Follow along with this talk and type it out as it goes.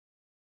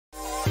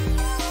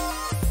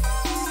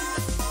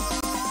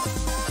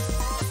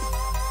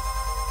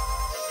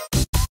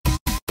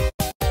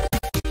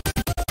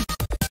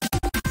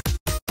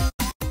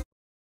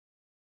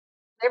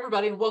Hey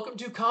everybody, and welcome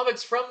to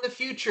Comics from the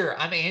Future.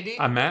 I'm Andy.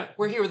 I'm Matt.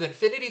 We're here with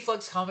Infinity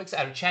Flux Comics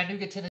out of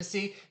Chattanooga,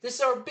 Tennessee. This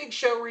is our big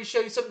show where we show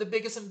you some of the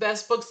biggest and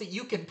best books that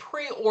you can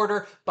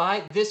pre-order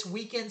by this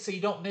weekend so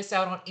you don't miss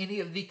out on any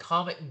of the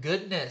comic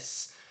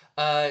goodness.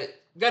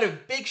 Got a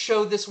big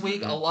show this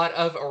week, a lot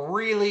of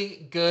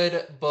really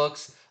good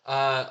books.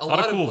 A lot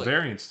of cool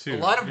variants too. A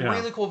lot of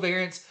really cool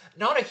variants.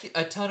 Not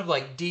a ton of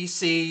like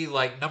DC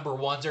like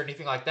 #1s or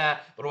anything like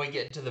that, but when we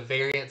get into the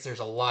variants,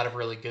 there's a lot of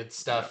really good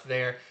stuff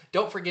there.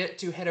 Don't forget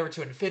to head over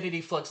to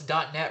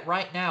infinityflux.net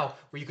right now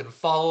where you can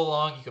follow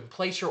along, you can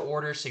place your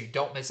orders so you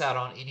don't miss out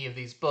on any of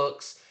these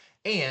books.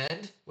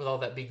 And with all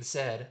that being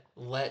said,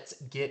 let's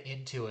get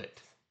into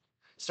it.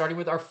 Starting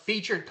with our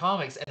featured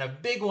comics and a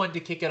big one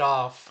to kick it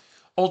off.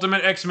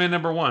 Ultimate X-Men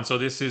 #1. So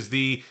this is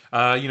the,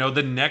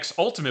 the next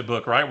Ultimate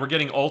book, right? We're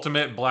getting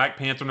Ultimate Black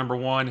Panther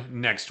 #1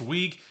 next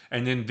week.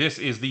 And then this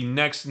is the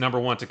next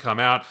 #1 to come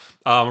out.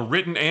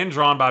 Written and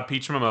drawn by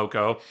Peach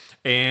Momoko.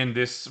 And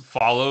this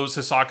follows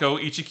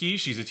Hisako Ichiki.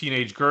 She's a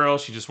teenage girl.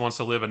 She just wants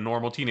to live a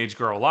normal teenage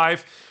girl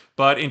life.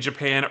 But in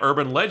Japan,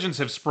 urban legends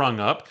have sprung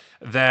up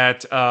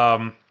that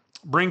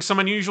bring some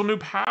unusual new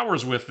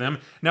powers with them.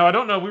 Now, I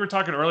don't know. We were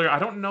talking earlier. I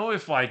don't know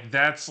if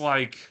that's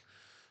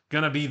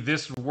gonna be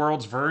this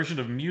world's version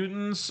of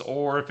mutants,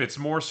 or if it's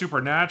more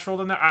supernatural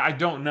than that. I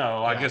don't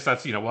know. I guess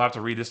that's, we'll have to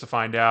read this to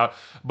find out.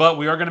 But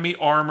we are gonna meet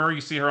Armor.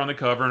 You see her on the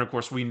cover, and of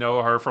course we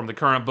know her from the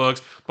current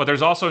books. But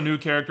there's also a new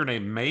character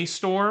named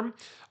Maystorm.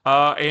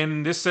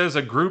 And this says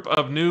a group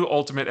of new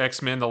Ultimate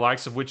X-Men, the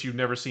likes of which you've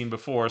never seen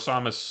before. So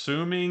I'm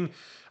assuming,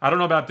 I don't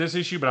know about this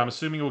issue, but I'm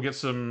assuming we'll get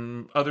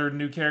some other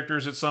new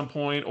characters at some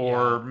point,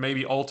 or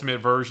maybe ultimate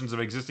versions of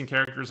existing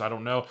characters. I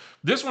don't know.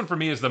 This one for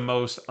me is the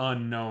most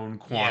unknown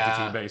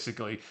quantity,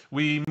 basically.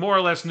 We more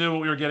or less knew what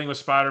we were getting with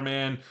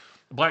Spider-Man.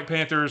 Black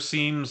Panther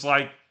seems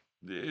like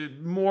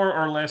more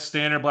or less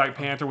standard Black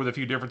Panther with a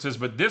few differences,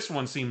 but this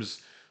one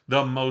seems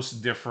the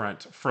most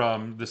different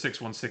from the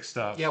 616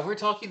 stuff. Yeah, we're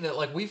talking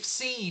that we've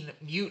seen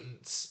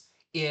mutants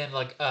in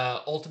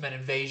Ultimate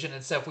Invasion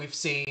and stuff. We've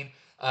seen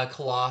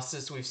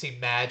Colossus, we've seen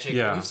Magic,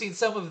 we've seen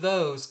some of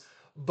those,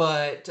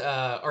 but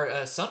or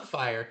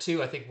Sunfire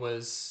too, I think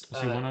was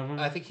he one of them?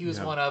 I think he was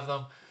one of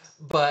them.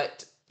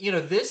 But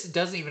this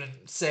doesn't even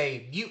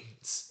say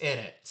mutants in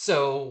it.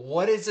 So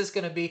what is this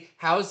going to be?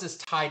 How is this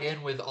tied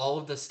in with all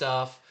of the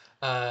stuff?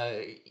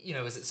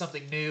 Is it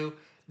something new?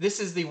 This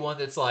is the one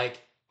that's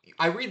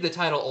I read the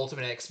title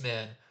Ultimate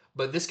X-Men,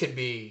 but this could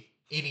be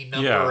any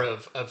number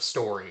of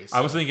stories.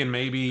 I was thinking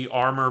maybe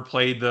Armor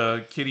played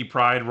the Kitty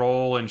Pryde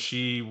role, and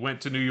she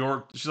went to New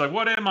York. She's like,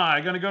 "What am I?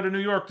 Going to go to New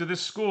York to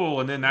this school?"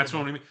 And then that's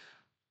when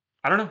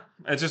I don't know.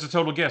 It's just a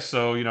total guess.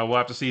 So, we'll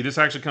have to see. This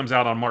actually comes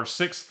out on March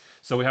 6th.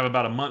 So we have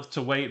about a month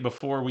to wait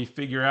before we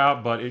figure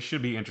out, but it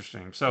should be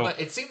interesting. So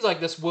but it seems like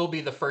this will be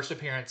the first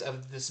appearance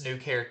of this new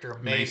character,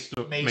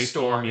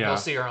 Maystorm. We'll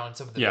see her on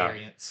some of the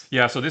variants.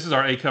 Yeah, so this is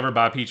our A cover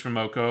by Peach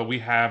Momoko. We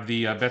have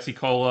the Betsy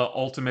Cola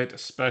Ultimate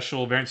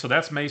Special variant. So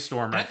that's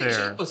Maystorm right there. I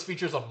think she was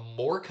features on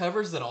more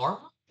covers than Armor.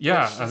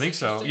 Yeah, I think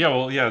so. Yeah,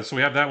 well, yeah. So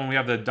we have that one. We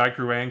have the DIKE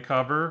RUAN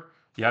cover.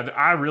 Yeah,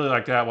 I really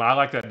like that one. I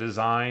like that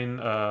design.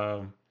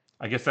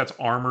 I guess that's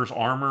Armor's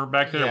armor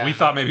back there. Yeah. We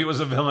thought maybe it was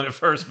a villain at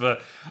first,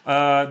 but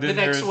the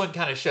next one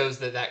kind of shows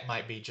that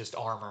might be just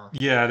Armor.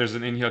 Yeah, there's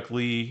an INHYUK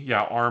Lee,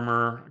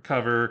 Armor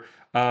cover.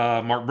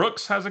 Mark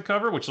Brooks has a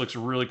cover, which looks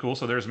really cool.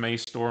 So there's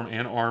Maystorm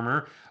and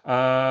Armor.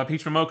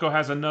 Peach Momoko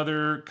has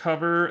another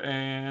cover,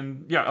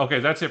 and okay,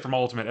 that's it from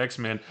Ultimate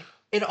X-Men.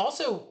 And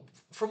also,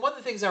 from one of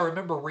the things I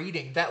remember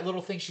reading, that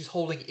little thing she's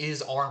holding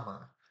is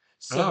Armor.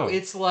 So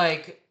it's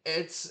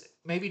it's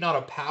maybe not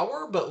a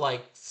power, but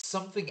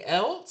something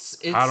else.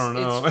 I don't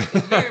know.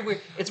 It's very weird.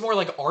 It's more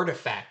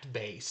artifact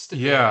based.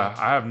 Yeah,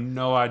 I have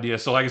no idea.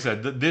 So like I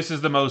said, this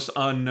is the most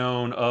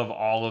unknown of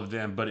all of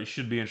them, but it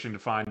should be interesting to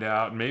find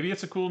out. Maybe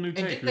it's a cool new take.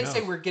 And didn't they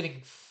say we're getting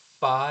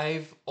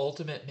 5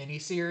 Ultimate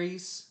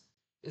miniseries?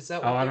 Is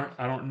that what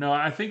I don't know.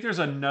 I think there's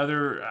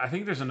another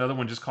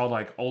one just called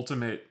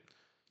Ultimate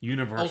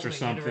Universe or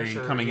something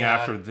coming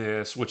after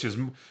this, which is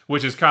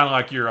kind of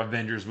like your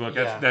Avengers book.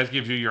 That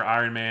gives you your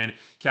Iron Man,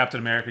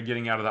 Captain America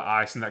getting out of the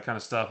ice and that kind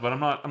of stuff. But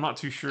I'm not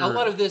too sure. A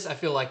lot of this I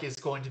feel like is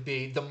going to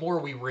be, the more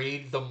we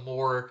read, the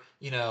more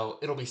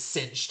it'll be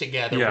cinched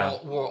together. Yeah.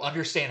 We'll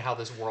understand how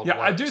this world works.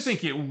 I do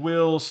think it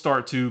will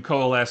start to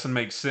coalesce and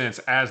make sense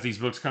as these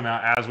books come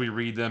out, as we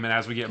read them, and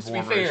as we get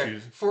more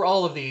issues. For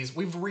all of these,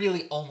 we've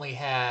really only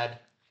had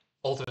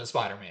Ultimate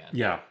Spider-Man.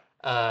 Yeah.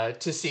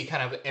 To see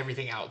kind of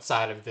everything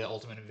outside of the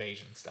Ultimate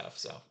Invasion stuff.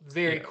 So,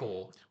 very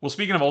cool. Well,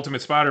 speaking of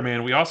Ultimate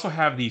Spider-Man, we also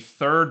have the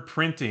 3rd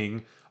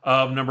printing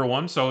of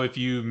 #1. So if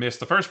you missed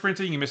the first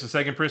printing, you missed the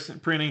second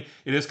printing,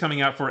 it is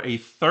coming out for a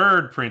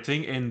 3rd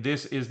printing, and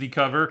this is the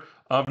cover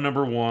of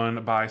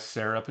 #1 by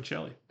SARA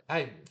Picheli.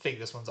 I think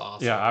this one's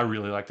awesome. Yeah, I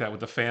really like that with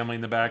the family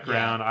in the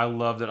background. I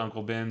love that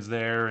Uncle Ben's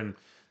there and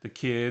the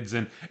kids.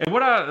 And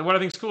what I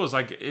think is cool is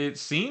it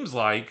seems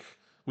like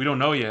We don't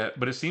know yet,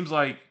 but it seems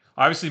like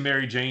obviously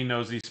Mary Jane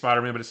knows he's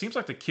Spider-Man, but it seems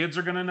like the kids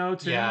are gonna know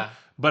too. Yeah.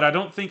 But I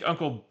don't think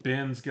Uncle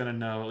Ben's gonna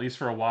know, at least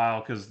for a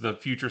while, because the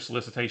future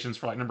solicitations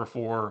for like number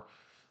 4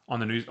 on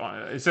the news,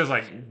 it says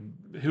like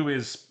who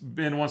is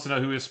Ben wants to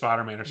know who is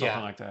Spider-Man or something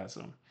Yeah. like that.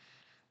 So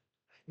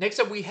Next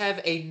up, we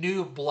have a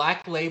new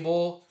Black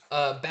Label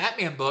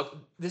Batman book.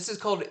 This is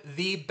called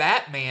The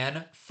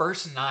Batman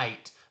First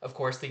Night. Of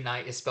course, the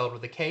night is spelled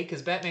with a K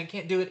because Batman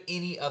can't do it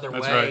any other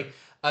That's way.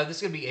 right. This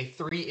is going to be a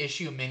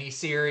 3-issue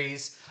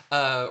miniseries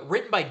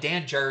written by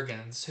Dan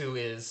Jurgens, who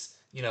is,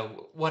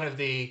 one of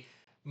the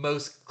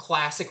most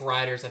classic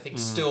writers I think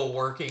still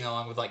working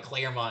on with like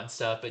Claremont and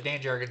stuff. But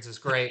Dan Jurgens is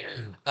great.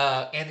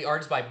 And the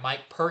art is by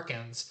Mike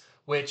Perkins,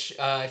 which,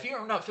 if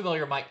you're not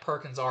familiar with Mike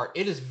Perkins' art,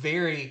 it is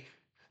very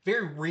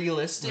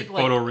realistic,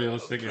 like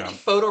photorealistic, yeah.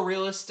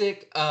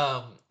 Photorealistic.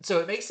 So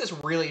it makes this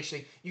really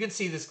interesting. You can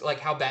see this like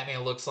how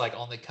Batman looks like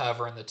on the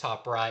cover in the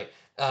top right.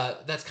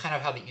 That's kind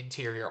of how the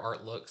interior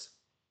art looks.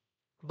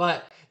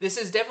 But this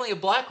is definitely a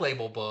Black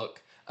Label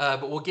book.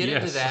 But we'll get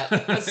into that.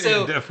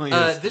 So It definitely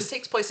is. this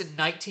takes place in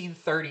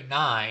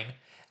 1939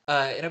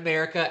 in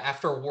America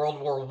after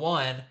World War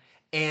I,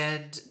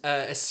 and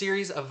a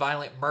series of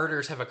violent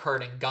murders have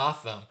occurred in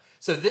Gotham.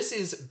 So this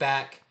is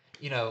back,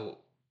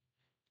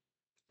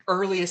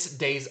 earliest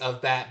days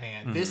of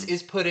Batman. This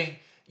is putting,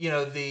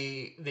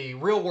 the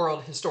real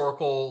world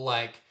historical,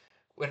 like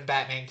when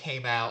Batman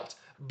came out,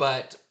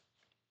 but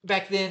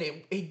back then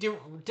it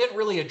didn't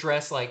really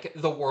address like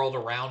the world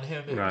around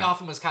him. Right.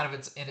 Gotham was kind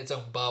of in its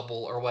own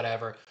bubble or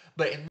whatever.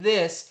 But in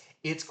this,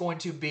 it's going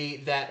to be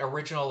that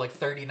original like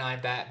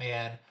 39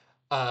 Batman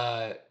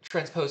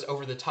transposed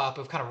over the top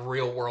of kind of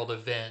real world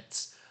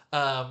events.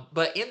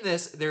 But in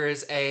this, there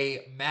is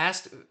a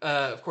masked,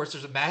 of course,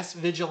 there's a masked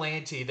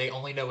vigilante they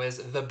only know as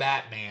the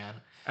Batman.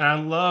 And I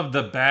love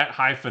the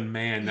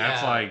Bat-Man.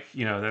 That's Yeah. like,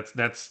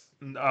 that's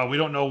we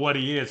don't know what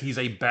he is. He's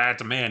a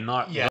Batman,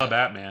 not Yeah. the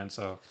Batman.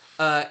 So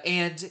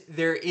And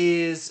there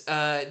is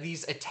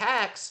these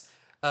attacks.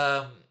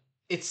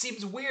 It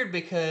seems weird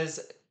because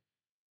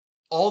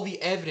all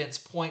the evidence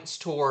points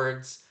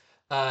towards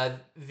the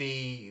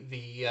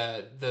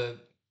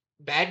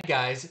bad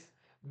guys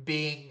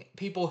being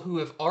people who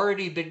have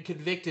already been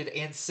convicted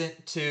and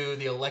sent to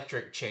the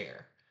electric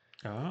chair.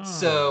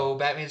 So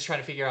Batman's trying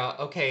to figure out,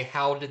 okay,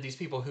 how did these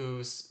people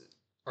who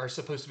are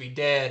supposed to be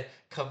dead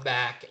come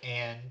back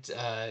and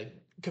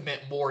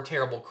commit more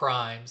terrible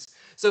crimes?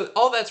 So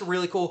all that's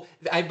really cool.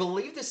 I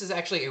believe this is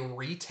actually a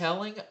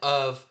retelling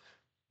of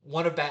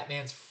one of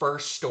Batman's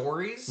first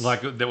stories.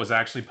 like that was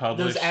actually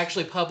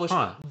published.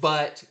 Huh.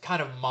 But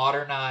kind of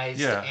modernized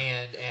Yeah.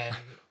 and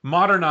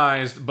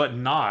Modernized, but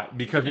not,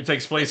 because it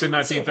takes place in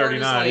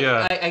 1939. like,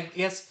 Yeah. I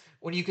guess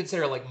when you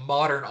consider like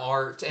modern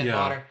art and Yeah.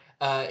 modern,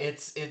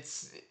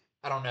 it's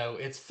I don't know,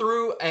 it's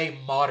through a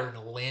modern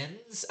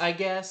lens, I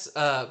guess.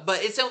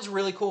 But it sounds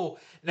really cool.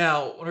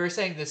 Now, when we were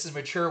saying this is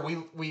mature,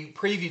 we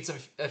previewed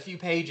a few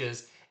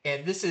pages,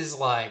 and this is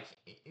rough.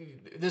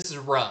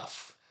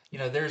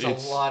 There's a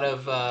lot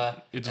of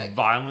It's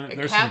violent.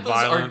 There's some Kappas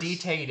violence. are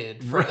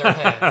detated for their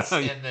heads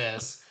in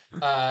this.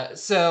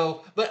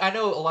 But I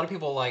know a lot of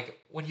people, like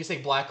when you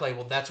say Black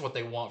Label, that's what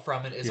they want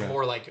from it, is Yeah.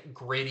 more like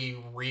gritty,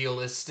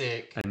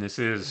 realistic. And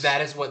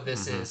that is what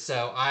this is.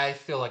 So I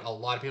feel like a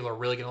lot of people are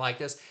really gonna like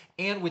this.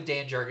 And with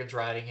Dan Jurgens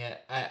writing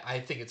it, I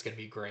think it's gonna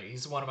be great.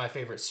 He's one of my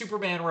favorite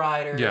Superman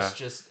writers. Yeah.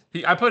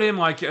 I put him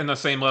like in the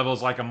same level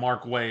as like a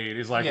Mark Waid.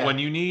 Is like when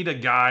you need a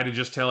guy to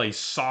just tell a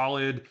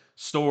solid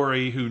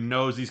story who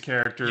knows these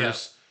characters. Yeah.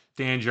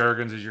 Dan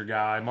Jurgens is your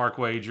guy. Mark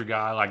Waid's your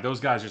guy. Like those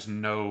guys just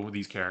know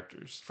these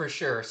characters. For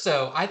sure.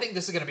 So I think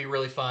this is going to be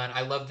really fun.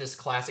 I love this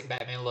classic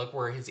Batman look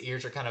where his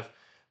ears are kind of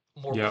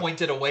more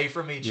pointed away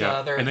from each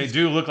other. And they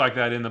do look like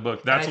that in the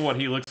book. That's what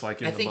he looks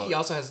like in the book. I think he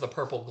also has the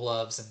purple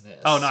gloves in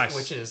this. Oh, nice.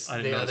 Which is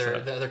the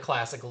other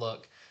classic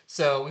look.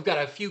 So we've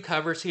got a few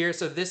covers here.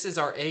 So this is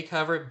our A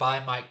cover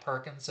by Mike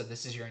Perkins. So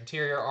this is your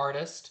interior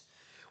artist.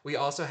 We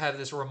also have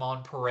this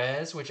Ramon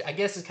Perez, which I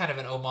guess is kind of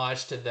an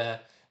homage to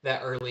that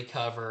early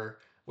cover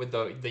with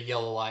the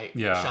yellow light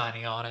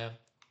shining on him.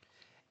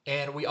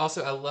 And we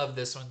also, I love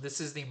this one.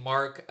 This is the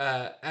MARC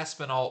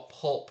Aspinall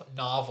pulp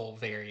novel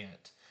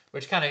variant,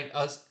 which kind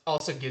of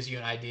also gives you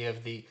an idea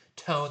of the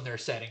tone they're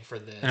setting for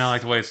this. And I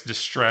like the way it's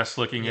distressed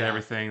looking and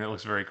everything. That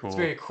looks very cool. It's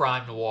very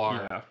crime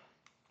noir. Yeah.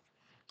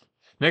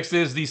 Next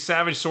is the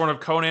Savage Sword of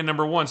Conan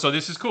 #1. So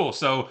this is cool.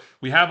 So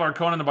we have our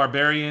Conan the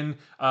Barbarian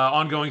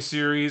ongoing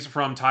series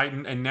from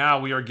Titan, and now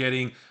we are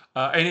getting,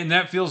 and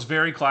that feels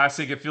very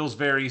classic. It feels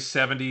very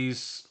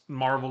 70s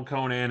Marvel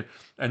Conan,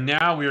 and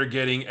now we are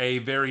getting a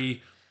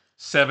very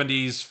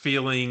 70s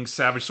feeling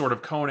Savage Sword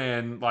of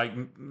Conan like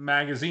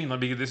magazine.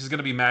 This is going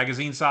to be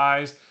magazine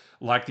size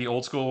like the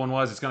old school one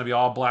was. It's going to be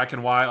all black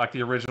and white like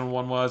the original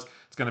one was.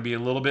 It's going to be a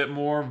little bit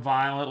more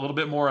violent, a little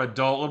bit more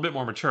adult, a little bit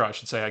more mature, I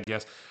should say, I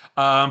guess.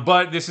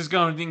 But this is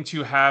going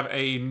to have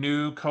a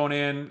new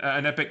Conan,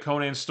 an epic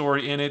Conan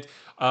story in it.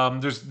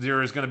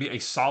 There is going to be a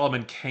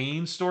Solomon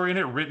Kane story in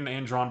it, written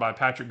and drawn by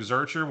Patrick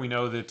Zurcher. We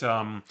know that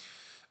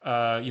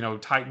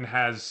Titan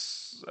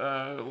has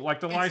like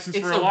the license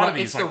It's for a lot of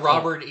it's these. the Like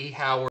Robert E.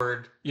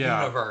 Howard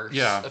universe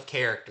yeah. of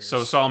characters.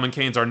 So Solomon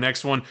Kane's our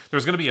next one.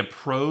 There's going to be a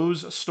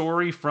prose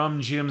story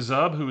from Jim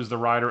Zub, who is the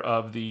writer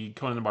of the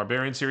Conan the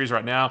Barbarian series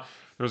right now.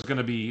 There's going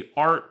to be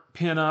art,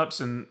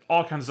 pinups, and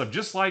all kinds of stuff,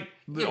 just like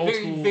the old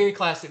very, school. very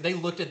classic. They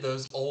looked at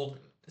those old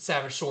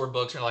Savage Sword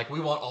books and are like, we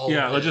want all of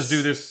this. Let's just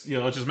do this.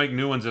 Let's just make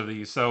new ones of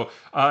these. So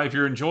if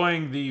you're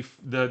enjoying the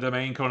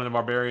main Conan the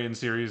Barbarian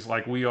series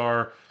like we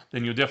are,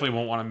 then you definitely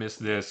won't want to miss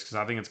this because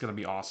I think it's going to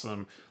be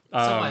awesome.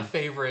 Some of my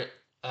favorite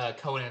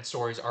Conan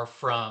stories are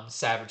from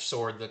Savage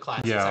Sword, the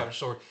classic Savage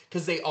Sword,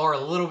 because they are a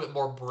little bit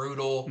more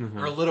brutal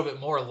or a little bit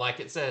more, like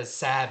it says,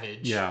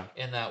 savage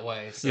in that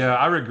way. So. Yeah,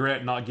 I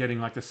regret not getting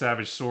like the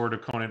Savage Sword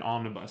of Conan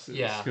omnibuses.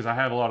 Yeah. Because I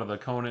have a lot of the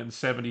Conan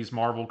 70s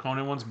Marvel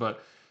Conan ones,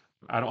 but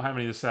I don't have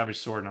any of the Savage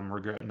Sword, and I'm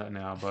regretting that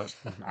now. But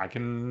I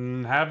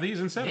can have these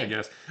instead, I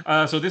guess.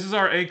 So this is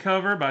our A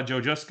cover by Joe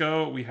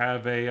Jusko. We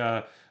have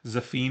a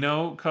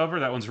ZAFFINO cover.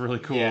 That one's really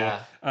cool.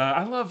 Yeah.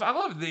 I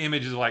love the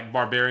images of like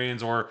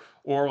barbarians or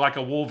like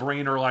a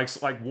Wolverine or like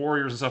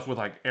warriors and stuff with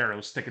like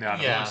arrows sticking out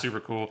of them.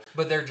 Super cool.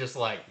 But they're just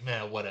like,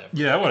 man, whatever.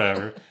 Yeah,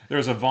 whatever.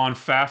 There's a Von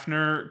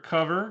Fafner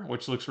cover,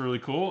 which looks really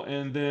cool.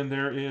 And then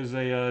there is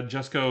a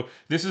Jusko.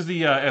 This is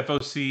the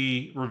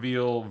FOC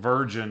reveal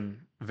Virgin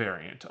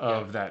variant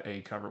of that A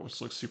cover, which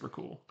looks super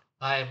cool.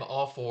 I'm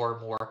all for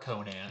more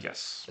Conan.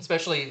 Yes.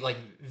 Especially like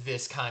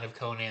this kind of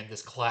Conan,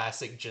 this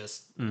classic,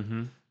 just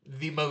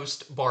the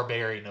most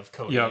barbarian of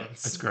Conans. Yep,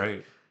 that's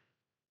great.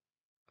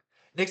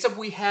 Next up,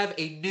 we have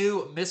a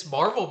new Miss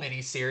Marvel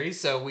miniseries.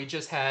 So we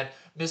just had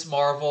Miss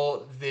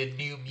Marvel, the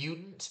New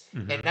Mutant,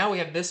 and now we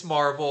have Miss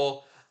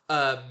Marvel,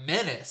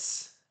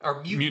 Menace,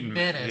 or Mutant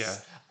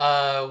Menace,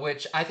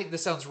 which I think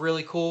this sounds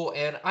really cool.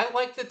 And I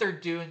like that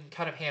they're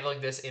kind of handling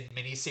this in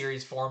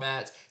miniseries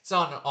formats. It's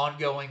not an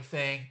ongoing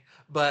thing.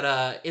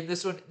 But in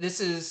this one,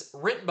 this is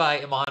written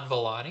by Iman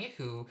Vellani,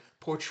 who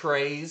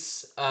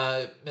portrays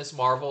Miss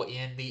Marvel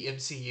in the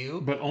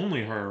MCU. But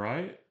only her,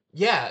 right?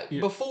 Yeah,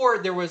 before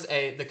there was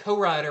the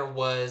co-writer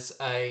was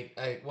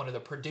one of the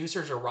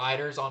producers or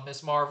writers on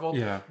Miss Marvel.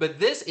 Yeah. But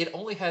it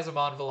only has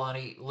Iman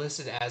Vellani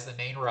listed as the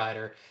main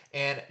writer,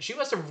 and she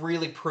must have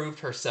really proved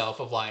herself.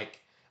 Of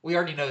like, we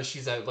already know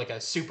she's a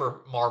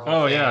super Marvel.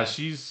 Oh fan.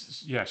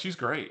 she's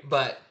great.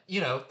 But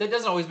that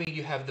doesn't always mean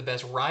you have the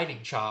best writing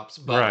chops.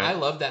 But I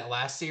love that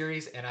last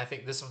series, and I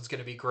think this one's going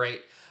to be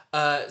great.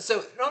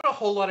 So not a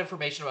whole lot of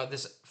information about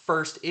this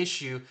first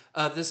issue.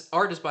 This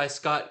art is by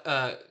Scott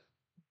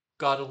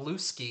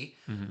Godlewski,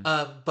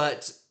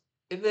 but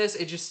in this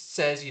it just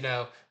says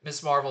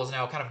Miss Marvel is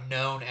now kind of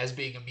known as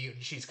being a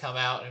mutant. She's come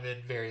out and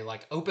been very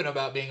open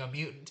about being a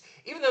mutant,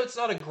 even though it's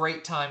not a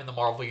great time in the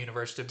Marvel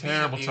universe to be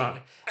a mutant.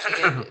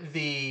 And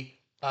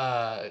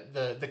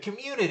the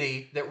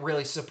community that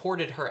really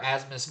supported her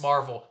as Miss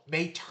Marvel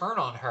may turn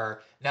on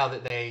her now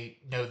that they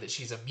know that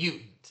she's a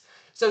mutant.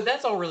 So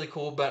that's all really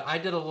cool. But I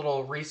did a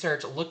little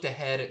research, looked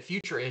ahead at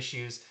future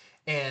issues.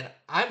 And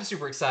I'm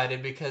super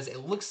excited because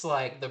it looks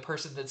like the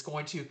person that's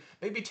going to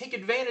maybe take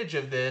advantage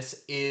of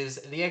this is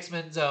the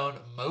X-Men's own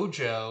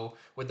Mojo.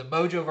 With the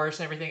Mojoverse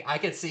and everything, I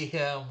could see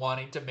him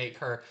wanting to make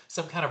her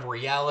some kind of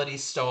reality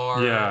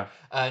star. Yeah.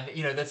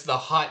 That's the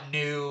hot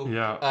new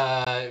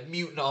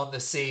mutant on the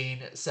scene.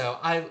 So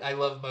I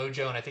love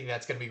Mojo, and I think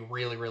that's going to be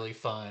really, really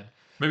fun.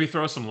 Maybe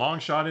throw some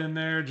Longshot in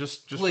there,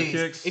 just please, for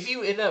kicks. If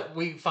you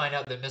we find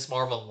out that Miss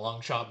Marvel and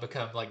Longshot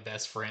become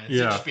best friends,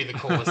 it'd just be the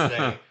coolest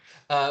thing.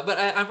 But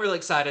I'm really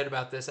excited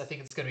about this. I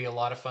think it's going to be a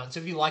lot of fun. So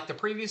if you liked the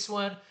previous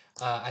one,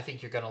 I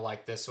think you're going to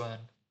like this one.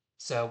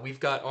 So we've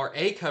got our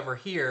A cover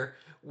here,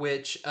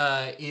 which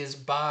is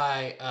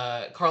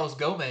by Carlos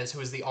Gomez,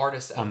 who is the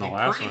artist of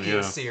the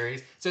previous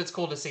series. So it's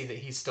cool to see that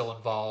he's still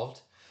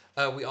involved.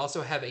 We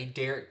also have a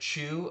Derrick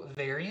Chew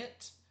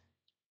variant.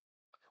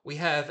 We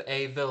have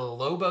a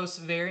Villalobos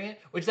variant,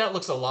 which that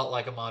looks a lot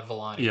like Iman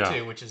Vellani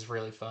too, which is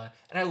really fun.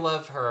 And I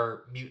love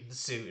her mutant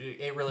suit.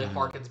 It really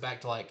harkens back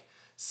to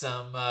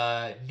some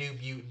New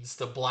Mutants,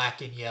 the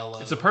black and yellow.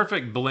 It's a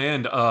perfect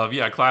blend of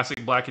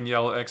classic black and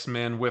yellow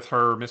X-Men with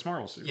her Miss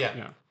Marvel suit.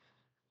 Yeah.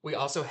 We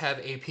also have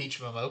a Peach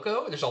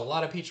Momoko. There's a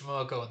lot of Peach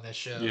Momoko in this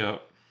show. Yeah.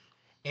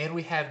 And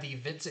we have the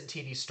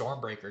Vincentini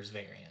Stormbreakers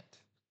variant.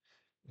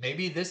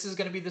 Maybe this is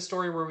going to be the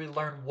story where we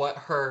learn what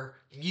her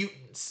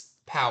mutants'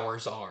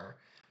 powers are.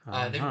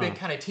 They've been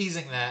kind of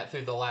teasing that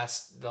through the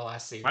last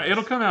series.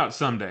 It'll come out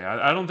someday.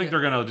 I don't think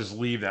they're going to just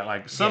leave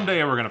that.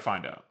 Someday we're going to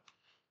find out.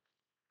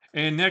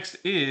 And next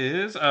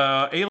is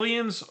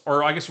Aliens,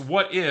 or I guess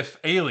What If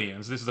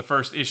Aliens? This is the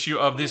first issue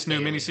of this new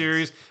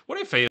miniseries. What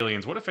if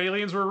aliens? What if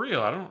aliens were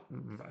real?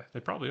 They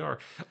probably are.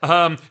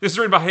 This is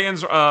written by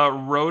Hans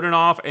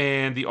Rodenoff,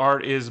 and the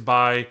art is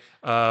by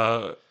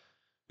Guy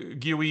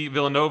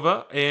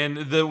Villanova.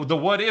 And the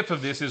what if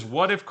of this is,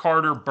 what if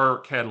Carter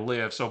Burke had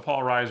lived? So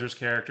Paul Reiser's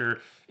character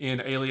in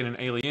Alien and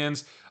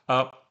Aliens.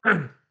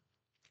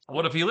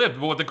 What if he lived?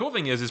 But what the cool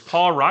thing is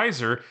Paul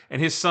Reiser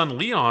and his son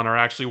Leon are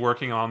actually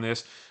working on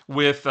this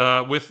with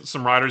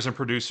some writers and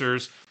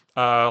producers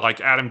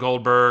like Adam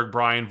Goldberg,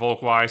 Brian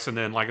Volkweiss, and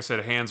then, like I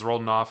said, Hans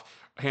Rodenoff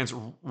Hans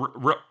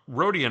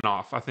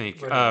Rodionoff, I think.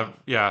 Rodionoff.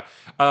 Yeah.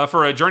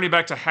 For a journey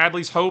back to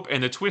Hadley's hope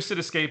and the twisted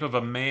escape of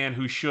a man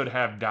who should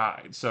have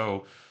died.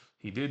 So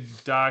he did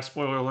die,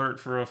 spoiler alert,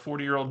 for a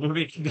 40-year-old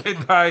movie. He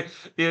did die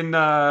in,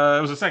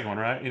 it was the second one,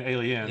 right? In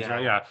Aliens, Yeah.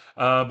 right? Yeah.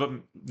 But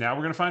now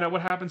we're going to find out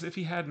what happens if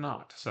he had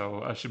not.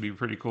 So should be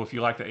pretty cool. If you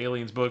like the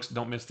Aliens books,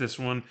 don't miss this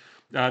one.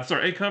 It's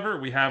our A cover.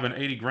 We have an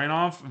 80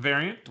 Granoff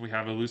variant. We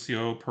have a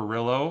Lucio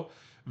Perillo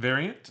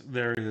variant.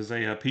 There is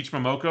a Peach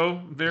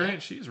Momoko variant. Yeah.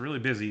 She's really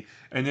busy.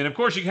 And then, of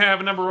course, you can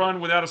have a #1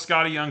 without a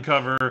Scotty Young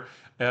cover.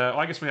 Well,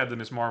 I guess we had the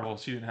Miss Marvel.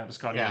 She didn't have a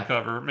Scotty Young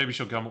cover. Maybe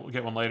she'll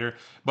get one later.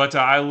 But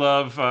I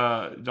love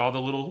all the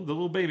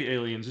little baby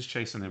aliens just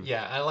chasing him.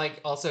 Yeah, I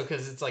like also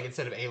because it's like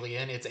instead of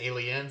alien, it's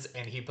aliens,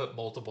 and he put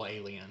multiple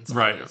aliens.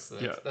 Right. So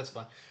yeah. That's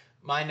fun.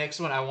 My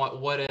next one, I want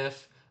what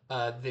if.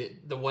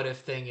 The what if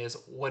thing is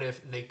what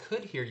if they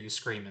could hear you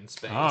scream in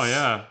space? Oh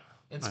yeah.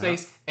 In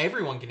space,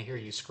 everyone can hear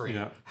you scream.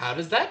 Yeah. How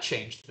does that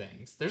change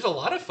things? There's a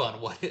lot of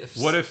fun what ifs.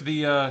 What if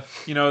the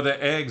the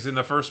eggs in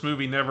the first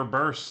movie never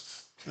burst?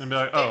 And be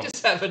like, oh, they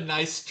just have a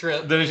nice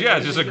trip.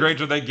 Just a great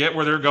trip. They get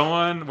where they're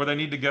going, where they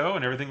need to go,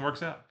 and everything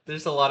works out.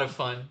 There's a lot of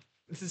fun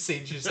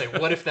scenes. You say,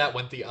 what if that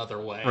went the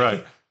other way?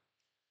 Right.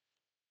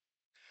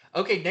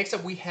 Okay, next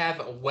up we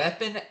have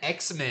Weapon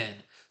X-Men.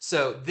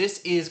 So this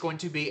is going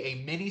to be a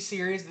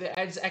mini-series that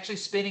is actually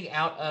spinning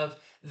out of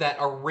that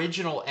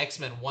original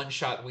X-Men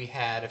one-shot we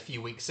had a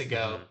few weeks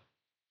ago.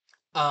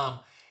 And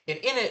in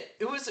it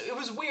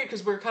was weird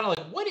because we were kind of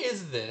like, what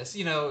is this?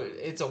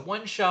 It's a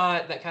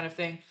one-shot, that kind of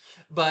thing.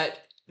 But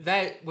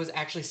that was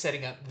actually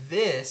setting up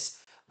this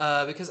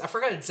because I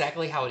forgot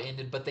exactly how it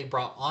ended, but they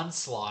brought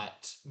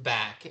Onslaught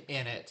back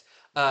in it.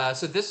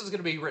 So this was going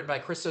to be written by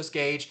Christos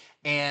Gage,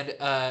 and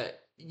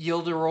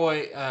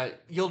Yildiroy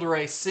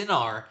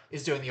Sinar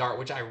is doing the art,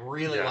 which I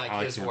really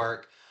like his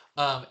work.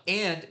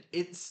 And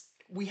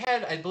we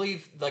had, I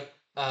believe, like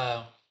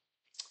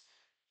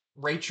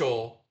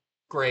Rachel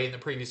Gray in the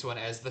previous one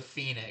as the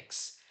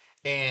Phoenix,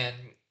 and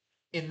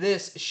in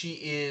this she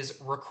is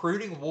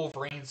recruiting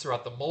Wolverines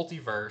throughout the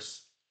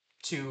multiverse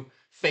to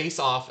face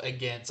off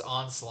against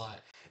Onslaught.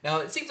 Now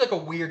it seems like a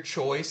weird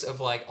choice of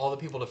like all the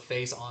people to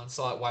face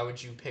Onslaught. Why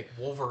would you pick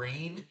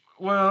Wolverine?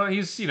 Well,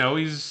 he's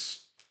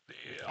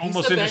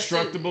almost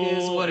indestructible,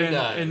 is what he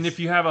does. And if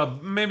you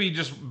have maybe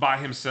just by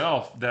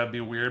himself, that'd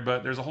be weird.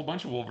 But there's a whole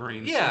bunch of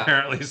Wolverines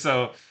apparently,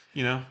 so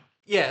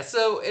Yeah,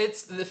 so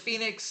it's the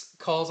Phoenix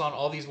calls on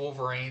all these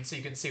Wolverines. So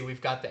you can see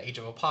we've got the Age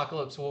of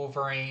Apocalypse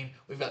Wolverine,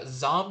 we've got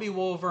Zombie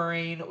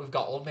Wolverine, we've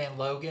got Old Man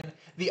Logan.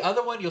 The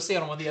other one you'll see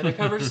on one of the other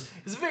covers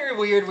is very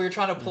weird. We were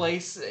trying to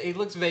place. It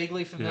looks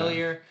vaguely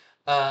familiar.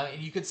 And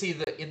you can see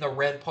in the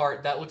red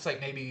part that looks like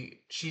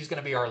maybe she's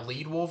going to be our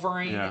lead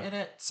Wolverine in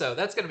it. So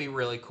that's going to be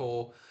really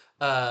cool.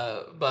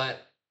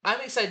 But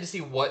I'm excited to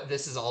see what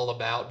this is all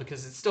about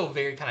because it's still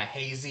very kind of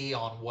hazy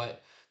on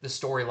what the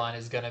storyline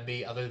is going to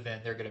be, other than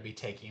they're going to be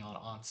taking on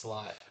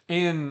Onslaught.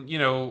 And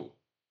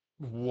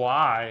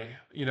why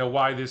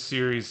this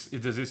series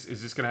is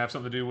this going to have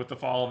something to do with the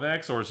fall of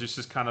X, or is this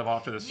just kind of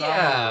off to the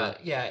side?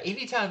 Yeah.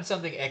 Anytime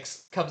something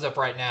X comes up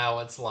right now,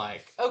 it's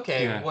like,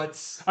 okay,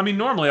 what's? I mean,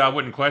 normally I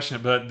wouldn't question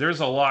it, but there's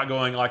a lot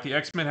going. Like the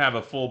X-Men have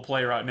a full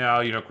play right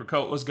now.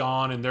 Krakoa's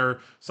gone, and their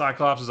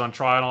Cyclops is on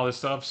trial and all this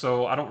stuff.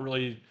 So I don't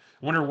really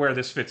wonder where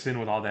this fits in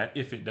with all that,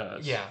 if it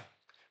does. Yeah.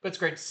 But it's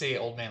great to see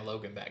Old Man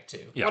Logan back,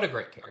 too. Yeah. What a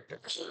great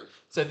character.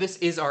 So this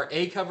is our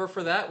A cover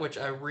for that, which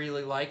I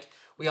really like.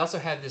 We also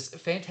have this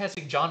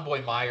fantastic John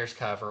Boy Myers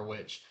cover,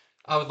 which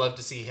I would love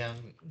to see him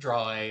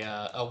draw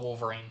a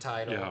Wolverine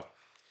title. Yeah.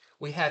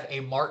 We have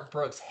a Mark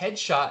Brooks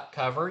headshot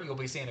cover. You'll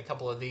be seeing a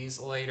couple of these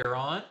later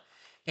on.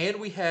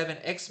 And we have an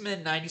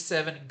X-Men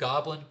 97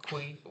 Goblin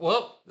Queen.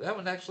 Well, that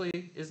one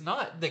actually is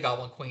not the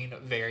Goblin Queen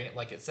variant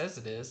like it says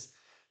it is.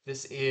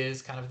 This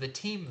is kind of the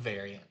team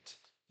variant.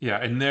 Yeah,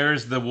 and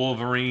there's the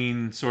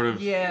Wolverine sort of.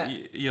 Yeah.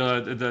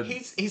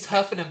 He's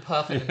huffing and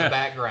puffing in the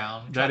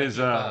background. That is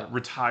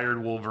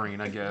retired Wolverine,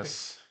 I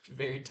guess.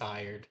 Very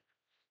tired.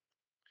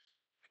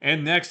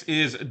 And next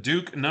is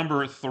Duke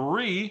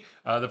 #3.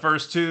 The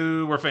first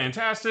two were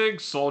fantastic,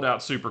 sold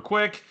out super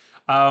quick.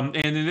 And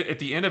then at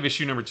the end of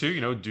issue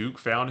 #2, Duke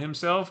found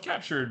himself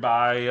captured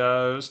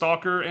by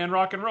Stalker and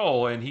Rock and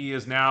Roll, and he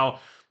is now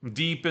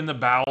deep in the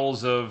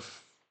bowels of.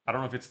 I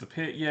don't know if it's the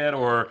pit yet,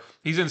 or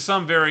he's in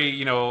some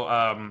very,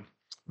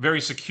 very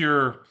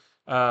secure,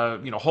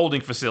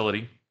 holding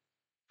facility.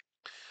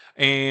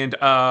 And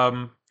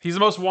he's the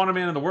most wanted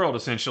man in the world,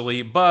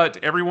 essentially.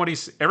 But everybody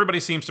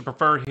seems to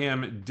prefer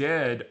him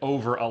dead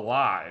over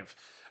alive.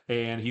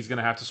 And he's going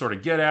to have to sort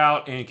of get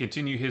out and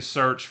continue his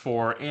search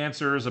for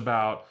answers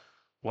about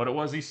what it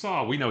was he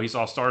saw. We know he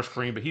saw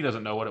Starscream, but he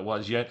doesn't know what it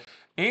was yet.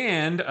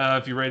 And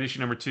if you read issue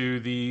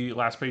 #2, the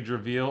last page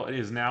reveal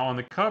is now on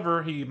the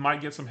cover. He might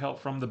get some help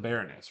from the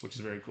Baroness, which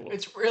is very cool.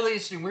 It's really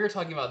interesting. We were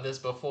talking about this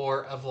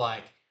before of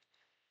like,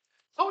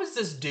 how does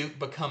this Duke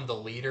become the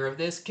leader of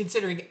this?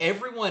 Considering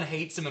everyone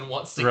hates him and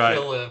wants to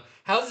kill him,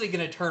 how is he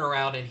going to turn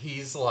around and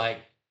he's like,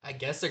 I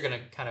guess they're going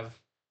to kind of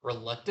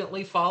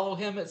reluctantly follow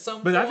him at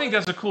some But point. I think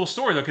that's a cool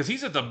story though, because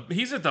he's at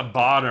the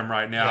bottom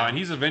right now, Yeah. and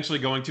he's eventually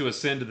going to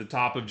ascend to the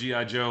top of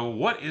GI Joe.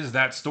 What is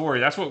that story?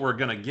 That's what we're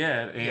gonna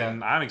get,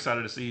 and I'm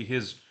excited to see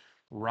his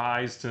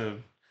rise to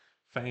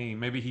fame.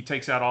 Maybe he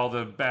takes out all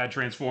the bad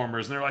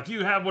Transformers, and they're like,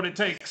 "You have what it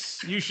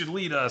takes. You should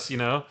lead us," you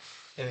know.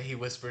 And then he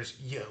whispers,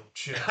 "Yo,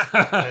 Chuck,"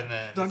 and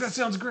then Like, that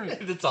sounds great.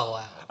 it's all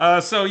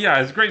out. So yeah,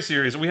 it's a great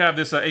series. We have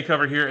this A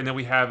cover here, and then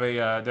we have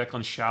a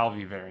Declan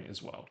Shalvey variant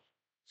as well.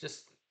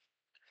 Just,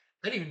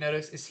 I didn't even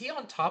notice. Is he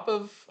on top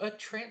of a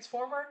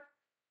Transformer?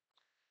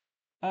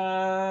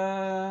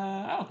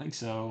 I don't think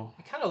so.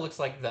 It kind of looks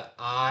like the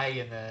eye,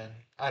 and then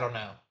I don't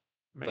know.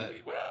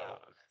 Maybe. Well,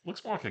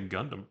 looks more like a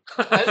Gundam.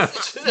 I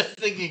was just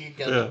thinking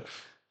again. Yeah.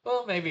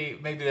 Well, maybe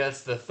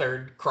that's the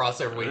third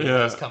crossover we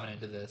coming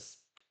into this.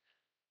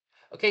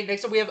 Okay,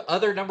 next up we have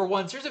other number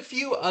ones. There's a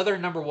few other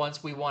number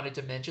ones we wanted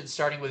to mention,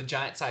 starting with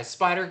Giant Size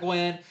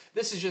Spider-Gwen.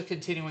 This is just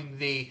continuing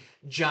the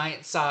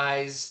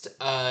giant-sized,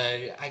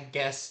 I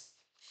guess,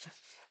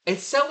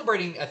 it's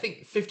celebrating, I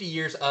think, 50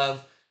 years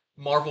of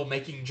Marvel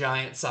making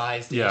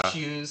giant-sized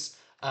issues.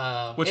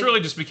 Which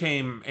really just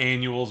became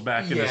annuals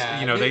back in this.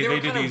 You know,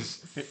 they did these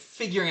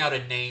figuring out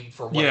a name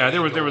for what. Yeah,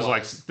 there was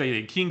like they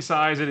did king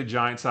size, they did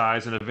giant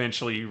size, and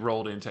eventually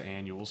rolled into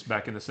annuals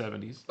back in the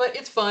 70s. But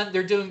it's fun.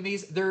 They're doing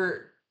these.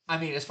 I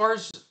mean, as far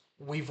as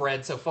we've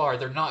read so far,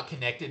 they're not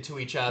connected to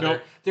each other.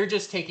 Nope. They're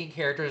just taking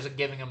characters and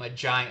giving them a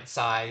giant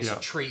size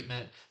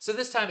treatment. So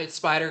this time it's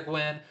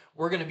Spider-Gwen.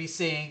 We're going to be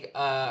seeing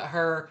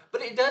her,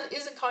 but it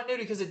isn't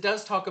continuity because it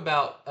does talk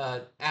about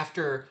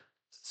after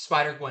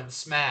Spider-Gwen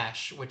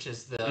Smash, which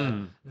is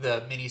the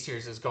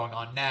miniseries that's going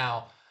on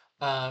now.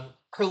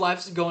 Her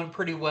life's going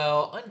pretty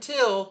well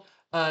until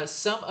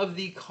some of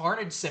the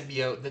Carnage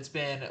symbiote that's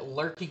been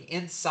lurking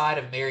inside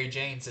of Mary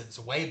Jane since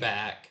way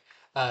back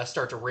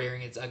start to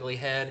rearing its ugly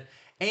head.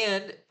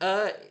 And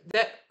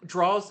that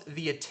draws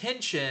the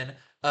attention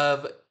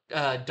of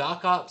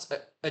Doc Ock's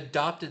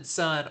adopted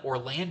son,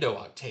 Orlando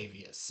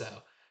Octavius. So,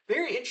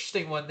 very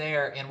interesting one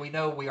there. And we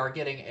know we are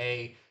getting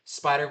a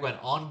Spider-Gwen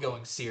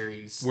ongoing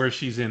series. Where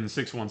she's in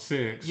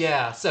 616.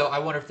 Yeah, so I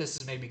wonder if this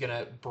is maybe going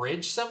to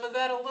bridge some of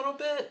that a little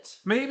bit.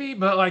 Maybe,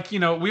 but like, you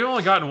know, we've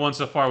only gotten one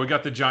so far. We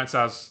got the giant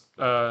size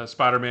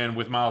Spider-Man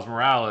with Miles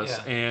Morales,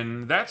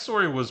 and that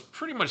story was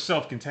pretty much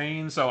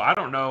self-contained, so I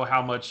don't know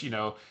how much, you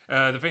know,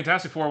 the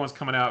Fantastic Four one's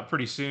coming out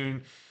pretty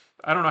soon.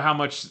 I don't know how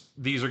much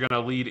these are going to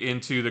lead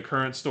into the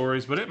current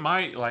stories, but it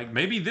might, like,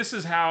 maybe this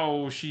is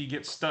how she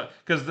gets stuck,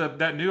 because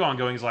that new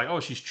ongoing is like, oh,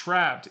 she's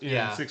trapped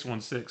in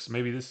 616.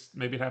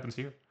 Maybe it happens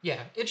here.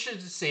 Yeah,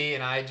 interesting to see,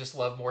 and I just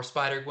love more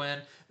Spider-Gwen.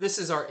 This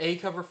is our A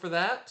cover for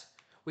that.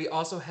 We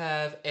also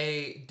have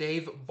a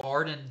Dave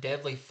Barden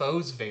Deadly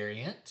Foes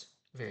variant.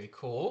 Very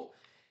cool.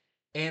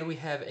 And we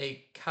have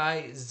a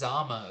Kai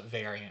Zama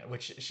variant,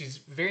 which she's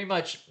very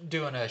much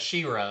doing a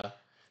She-Ra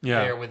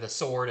there with a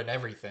sword and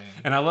everything.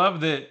 And I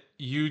love that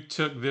you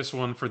took this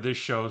one for this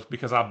show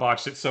because I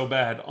botched it so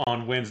bad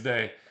on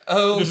Wednesday.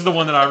 Oh. This is the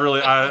one that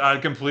I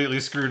completely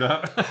screwed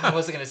up. I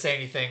wasn't going to say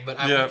anything, but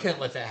I couldn't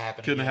let that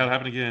happen again. Couldn't have it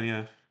happen again,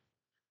 yeah.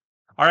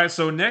 All right,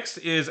 so next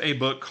is a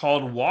book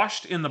called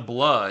Washed in the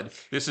Blood.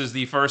 This is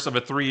the first of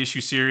a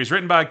 3-issue series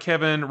written by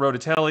Kevin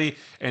Rodatelli,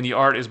 and the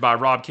art is by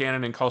Rob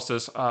Cannon and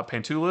Kostas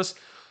Pantoulis.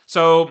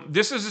 So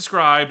this is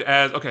described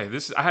as, okay,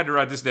 I had to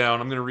write this down.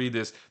 I'm going to read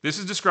this. This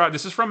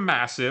is from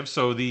Massive,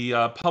 so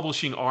the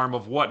publishing arm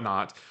of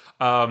Whatnot.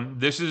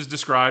 This is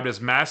described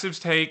as Massive's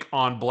take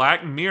on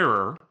Black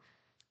Mirror.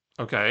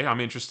 Okay, I'm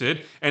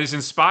interested. And it's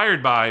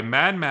inspired by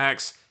Mad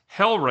Max,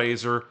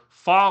 Hellraiser,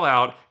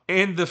 Fallout,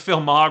 and the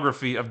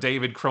filmography of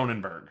David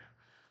Cronenberg.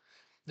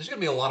 There's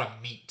going to be a lot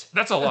of meat.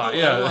 That's a lot,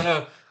 yeah. A lot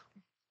of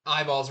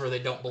eyeballs where they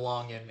don't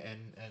belong and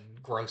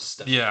gross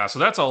stuff. Yeah, so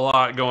that's a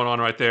lot going on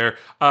right there.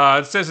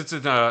 It says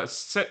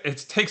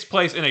it takes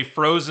place in a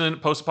frozen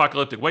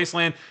post-apocalyptic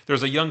wasteland.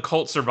 There's a young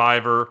cult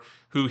survivor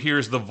who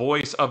hears the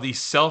voice of the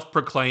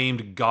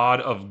self-proclaimed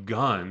god of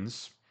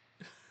guns.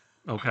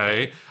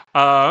 Okay.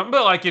 But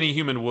like any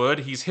human would,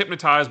 he's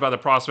hypnotized by the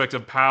prospect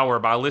of power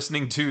by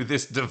listening to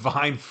this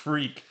divine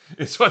freak.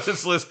 It's what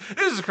this list.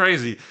 This is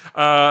crazy.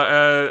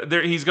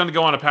 He's going to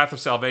go on a path of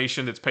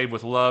salvation that's paved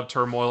with love,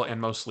 turmoil, and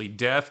mostly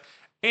death.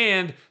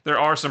 And there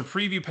are some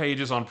preview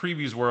pages on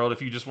Previews World.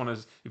 If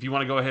you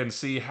want to go ahead and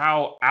see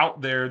how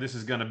out there this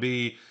is going to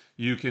be,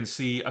 you can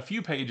see a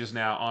few pages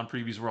now on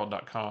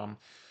previewsworld.com.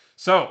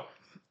 So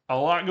a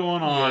lot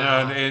going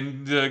on,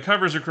 and the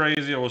covers are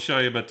crazy. I will show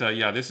you, but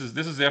yeah, this is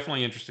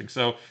definitely interesting.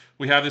 So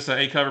we have this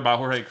A cover by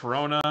Jorge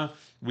Corona.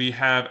 We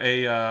have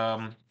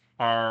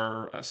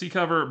our C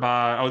cover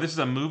by this is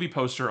a movie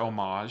poster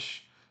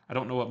homage. I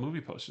don't know what movie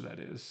poster that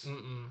is.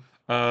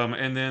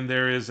 And then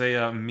there is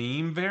a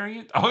meme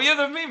variant. Oh yeah,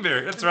 the meme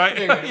variant. That's right.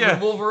 Yeah,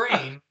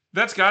 Wolverine.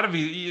 That's got to be.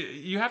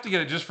 You have to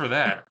get it just for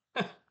that.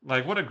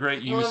 Like, what a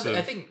great use of...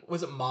 I think,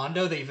 was it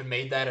Mondo that even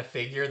made that a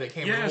figure that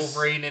came with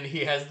Wolverine, and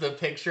he has the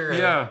picture?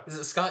 Yeah. Is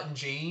it Scott and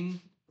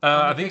Jean?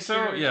 I think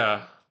so,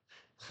 yeah.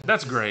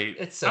 That's great.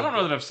 It's so I don't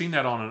know that I've seen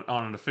that on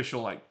an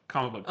official, like,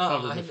 comic book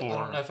cover before. I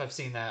don't know if I've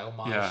seen that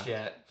homage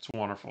yet. It's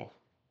wonderful.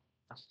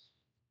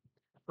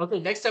 Okay,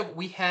 next up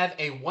we have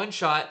a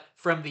one-shot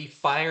from the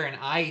Fire and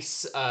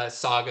Ice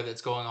saga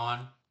that's going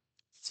on.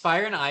 It's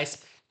Fire and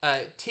Ice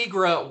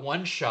Tigra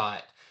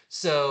one-shot.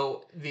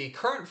 So the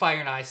current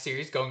Fire and Ice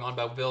series going on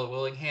by Bill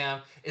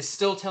Willingham is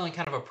still telling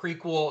kind of a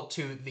prequel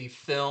to the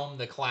film,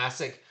 the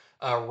classic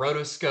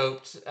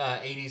rotoscoped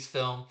 80s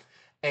film.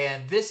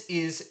 And this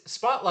is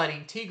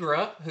spotlighting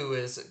Tigra, who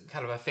is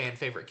kind of a fan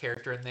favorite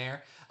character in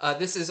there.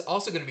 This is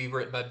also going to be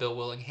written by Bill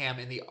Willingham,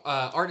 and the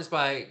art is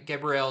by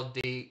Gabriel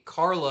Di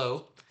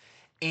Carlo,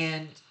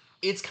 and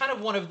it's kind of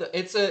one of the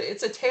it's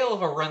a tale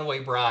of a runaway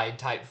bride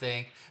type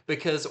thing,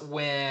 because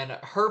when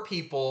her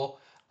people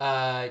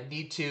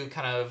need to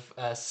kind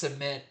of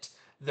cement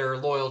their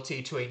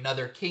loyalty to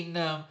another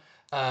kingdom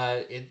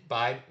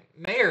by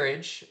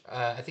marriage,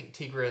 I think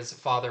Tigra's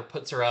father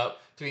puts her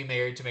up to be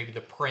married to maybe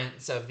the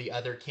prince of the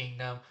other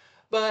kingdom,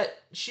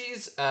 but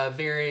she's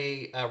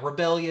very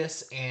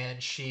rebellious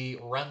and she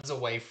runs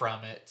away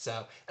from it.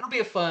 So it'll be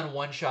a fun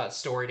one-shot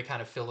story to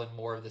kind of fill in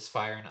more of this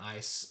Fire and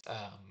Ice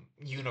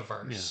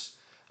universe.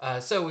 Yeah.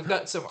 So we've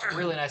got some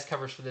really nice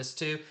covers for this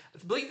too.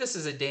 I believe this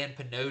is a Dan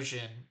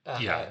Panosian.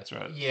 Yeah, that's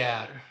right.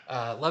 Yeah,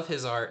 love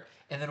his art.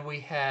 And then we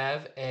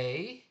have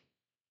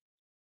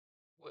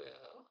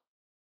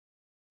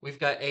we've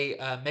got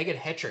a Megan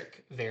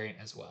Hetrick variant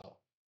as well.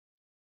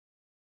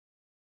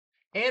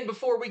 And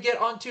before we get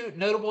on to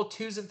notable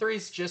 2s and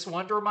 3s, just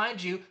wanted to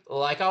remind you,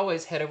 like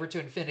always, head over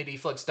to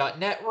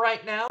infinityflux.net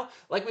right now.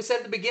 Like we said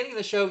at the beginning of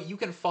the show, you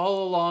can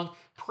follow along,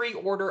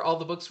 pre-order all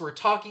the books we're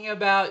talking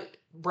about,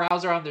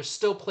 browse around. There's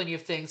still plenty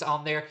of things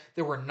on there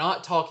that we're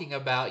not talking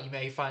about. You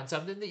may find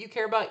something that you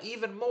care about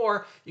even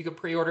more. You can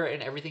pre-order,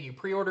 and everything you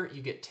pre-order,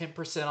 you get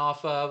 10%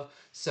 off of.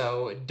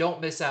 So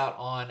don't miss out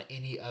on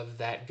any of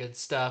that good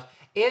stuff.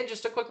 And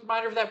just a quick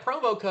reminder of that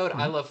promo code,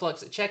 I Love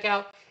Flux at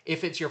checkout.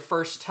 If it's your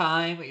first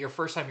time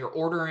you're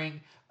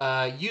ordering,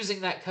 using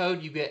that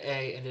code, you get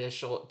an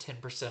additional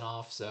 10%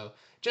 off. So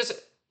just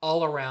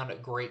all around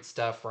great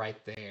stuff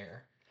right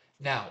there.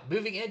 Now,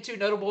 moving into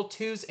notable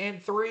 2s and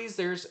 3s,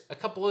 there's a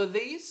couple of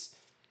these.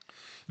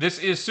 This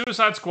is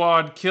Suicide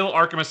Squad Kill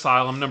Arkham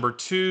Asylum, number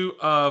 2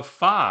 of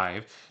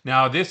 5.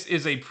 Now, this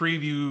is a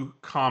preview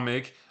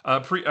comic,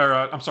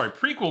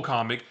 prequel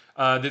comic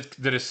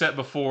that is set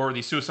before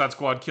the Suicide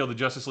Squad Kill the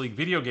Justice League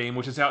video game,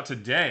 which is out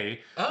today.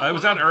 It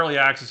was out in early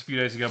access a few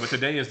days ago, but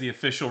today is the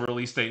official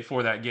release date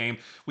for that game.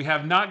 We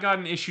have not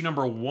gotten issue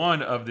number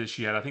 1 of this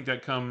yet. I think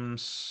that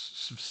comes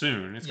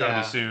soon. It's got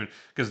to be soon,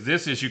 because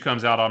this issue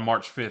comes out on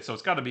March 5th, so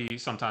it's got to be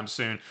sometime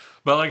soon.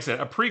 But like I said,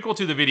 a prequel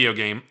to the video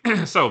game.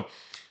 So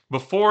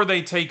before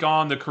they take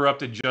on the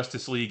corrupted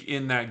Justice League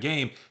in that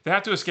game, they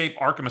have to escape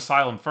Arkham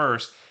Asylum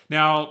first.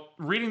 Now,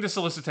 reading the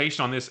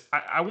solicitation on this,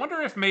 I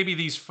wonder if maybe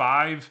these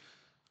 5...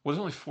 Well, there's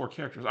only 4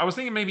 characters. I was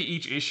thinking maybe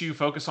each issue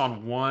focus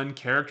on one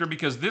character,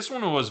 because this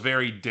one was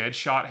very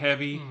Deadshot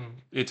heavy.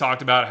 It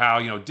talked about how,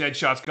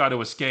 Deadshot's got to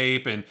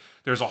escape, and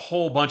there's a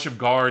whole bunch of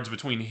guards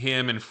between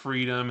him and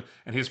Freedom,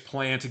 and his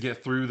plan to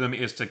get through them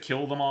is to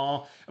kill them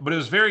all. But it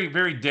was very,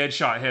 very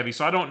Deadshot heavy,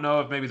 so I don't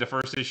know if maybe the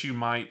first issue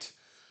might...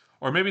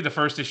 Or maybe the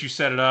first issue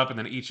set it up, and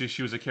then each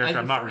issue is a character.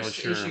 I'm not really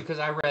sure. The first issue, because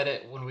I read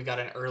it when we got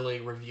an early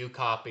review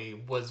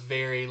copy, was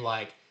very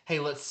like, hey,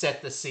 let's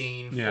set the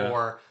scene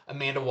for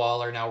Amanda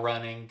Waller now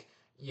running,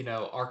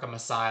 Arkham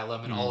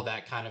Asylum and all of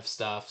that kind of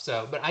stuff.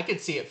 So, but I could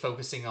see it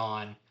focusing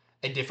on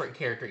a different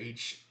character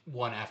each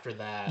one after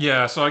that.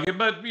 Yeah, so I get,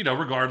 but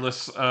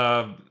regardless,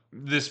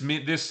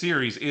 this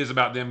series is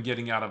about them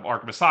getting out of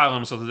Arkham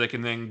Asylum so that they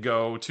can then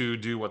go to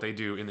do what they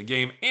do in the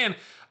game. And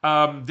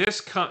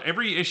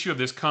every issue of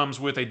this comes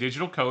with a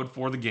digital code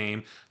for the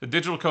game. The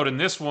digital code in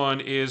this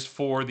one is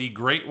for the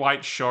Great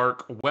White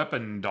Shark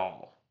weapon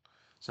doll.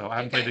 So I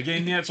haven't played the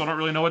game yet, so I don't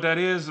really know what that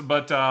is.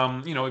 But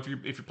if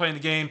you're playing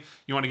the game,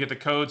 you want to get the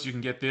codes, you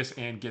can get this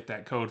and get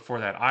that code for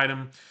that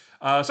item.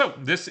 So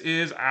this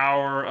is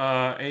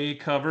our A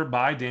cover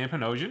by Dan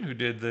Panosian, who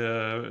did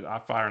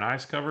the Fire and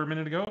Ice cover a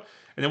minute ago.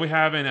 And then we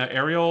have an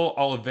Ariel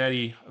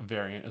Olivetti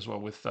variant as well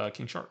with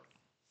King Shark.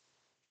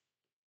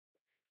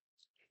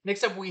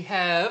 Next up, we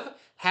have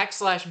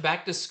 /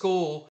 Back to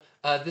School.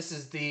 This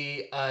is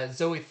the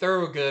Zoe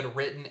Thorogood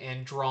written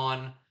and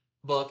drawn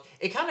book.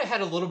 It kind of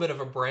had a little bit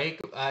of a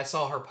break. I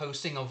saw her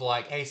posting of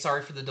like, hey,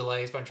 sorry for the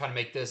delays, but I'm trying to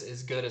make this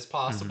as good as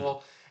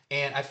possible.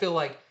 And I feel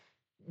like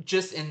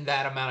just in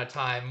that amount of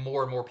time,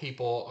 more and more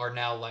people are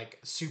now like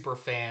super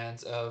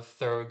fans of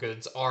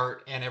Thorogood's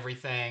art and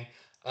everything.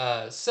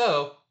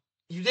 So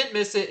you didn't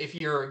miss it if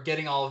you're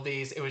getting all of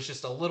these. It was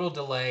just a little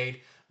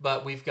delayed,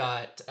 but we've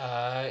got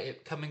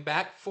it coming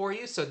back for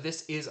you. So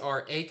this is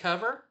our A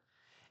cover.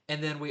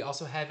 And then we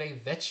also have a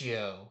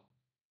Vecchio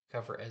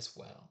cover as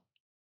well.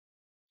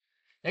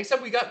 Next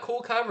up, we got cool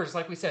covers.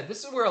 Like we said,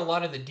 this is where a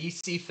lot of the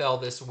DC fell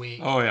this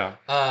week. Oh,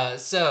 yeah.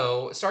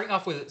 So starting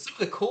off with some of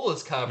the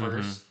coolest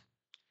covers.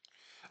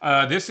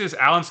 This is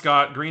Alan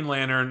Scott, Green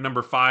Lantern,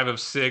 number 5 of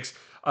 6.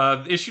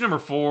 Issue number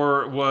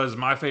 4 was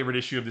my favorite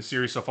issue of the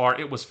series so far.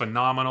 It was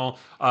phenomenal.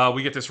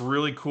 We get this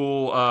really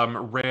cool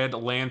Red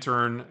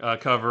Lantern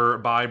cover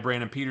by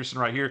Brandon Peterson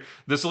right here.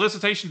 The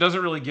solicitation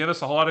doesn't really give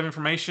us a whole lot of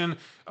information.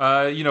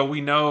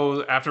 We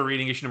know after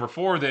reading issue number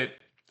 4 that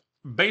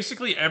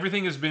basically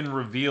everything has been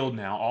revealed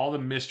now. All the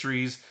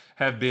mysteries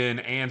have been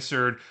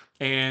answered,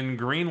 and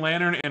Green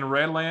Lantern and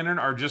Red Lantern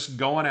are just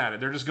going at it.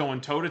 They're just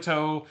going toe to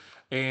toe.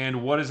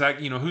 And what is that?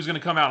 Who's going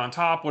to come out on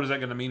top? What is that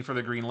going to mean for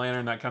the Green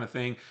Lantern? That kind of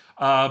thing.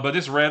 But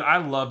this I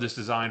love this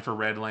design for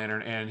Red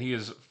Lantern, and he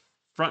is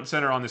front and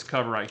center on this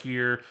cover right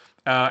here.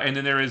 And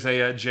then there is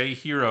a J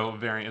Hero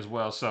variant as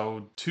well.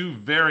 So 2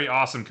 very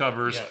awesome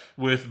covers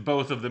with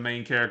both of the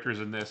main characters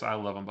in this. I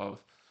love them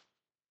both.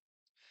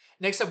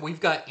 Next up, we've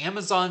got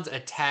Amazon's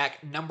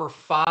Attack number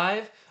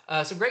 5.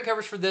 Some great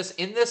covers for this.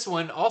 In this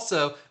one,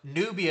 also,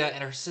 Nubia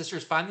and her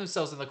sisters find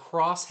themselves in the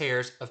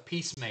crosshairs of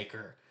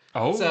Peacemaker.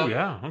 Oh, so,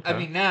 yeah. Okay. I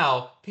mean,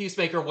 now,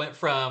 Peacemaker went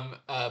from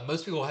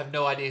most people have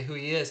no idea who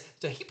he is,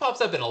 to he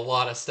pops up in a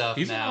lot of stuff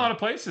He's now. in a lot of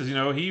places.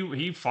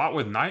 He fought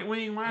with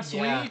Nightwing last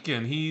week,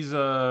 and he's...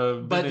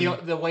 but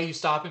the way you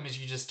stop him is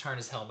you just turn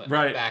his helmet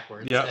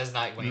backwards, as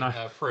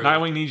Nightwing proved.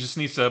 Nightwing just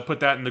needs to put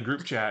that in the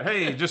group chat.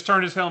 Hey, just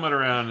turn his helmet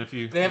around if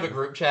you... They have a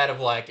group chat of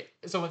like,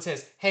 someone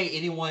says, hey,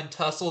 anyone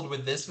tussled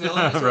with this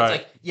villain? So it's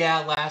like, yeah,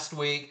 last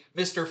week,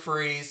 Mr.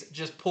 Freeze,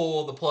 just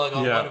pull the plug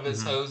on one of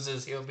his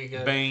hoses, he'll be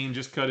good. Bane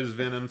just cut his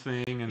Venom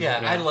thing. And,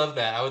 I love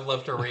that. I would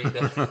love to read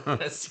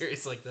a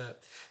series like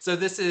that. So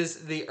this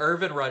is the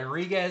Irvin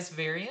Rodriguez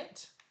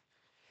variant.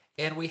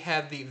 And we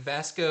have the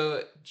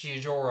Vasco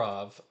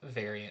Gjorov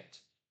variant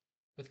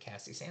with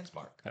Cassie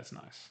Sandsmark. That's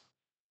nice.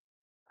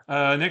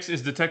 Next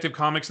is Detective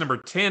Comics number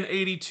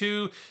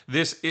 1082.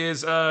 This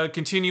is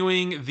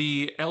continuing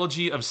the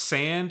Elegy of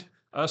Sand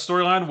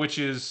storyline, which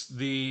is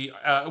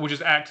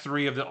Act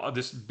 3 of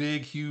this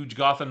big, huge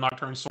Gotham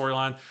Nocturne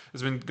storyline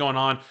that's been going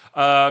on.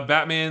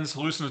 Batman's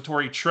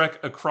hallucinatory trek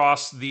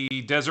across the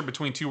desert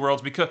between 2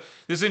 worlds. Because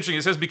this is interesting.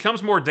 It says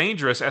becomes more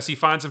dangerous as he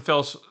finds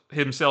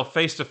himself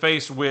face to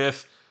face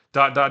with ...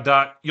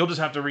 You'll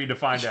just have to read to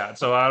find out.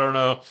 So I don't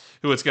know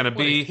who it's going to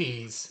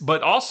be.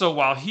 But also,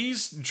 while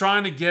he's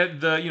trying to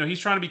get he's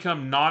trying to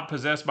become not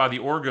possessed by the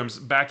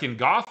Orgums back in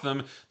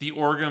Gotham, the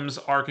Orgums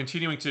are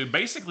continuing to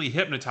basically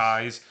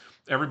hypnotize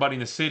everybody in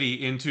the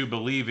city into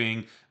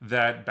believing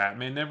that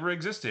Batman never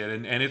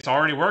existed. And it's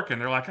already working.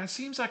 They're like, it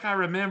seems like I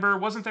remember.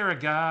 Wasn't there a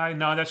guy?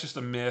 No, that's just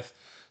a myth.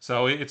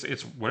 So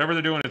it's whatever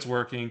they're doing, it's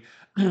working.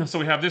 So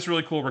we have this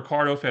really cool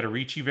Riccardo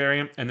Federici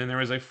variant, and then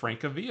there is a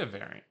Francavilla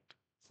variant.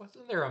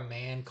 Wasn't there a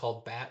man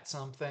called Bat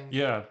something?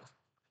 Yeah.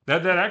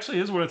 That actually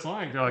is what it's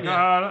like. They're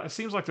like, it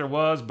seems like there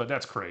was, but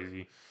that's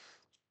crazy.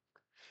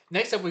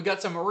 Next up, we've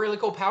got some really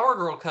cool Power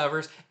Girl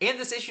covers, and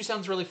this issue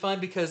sounds really fun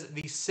because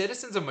the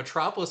citizens of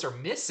Metropolis are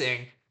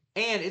missing,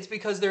 and it's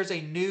because there's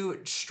a new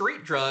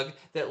street drug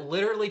that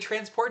literally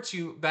transports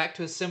you back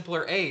to a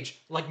simpler age,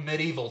 like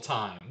medieval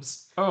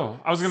times. Oh,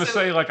 I was gonna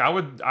say, like, I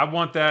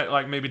want that,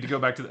 like, maybe to go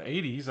back to the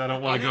 80s. I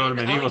don't want to go to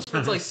medieval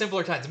times. It's like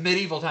simpler times,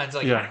 medieval times.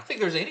 Like, I don't think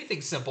there's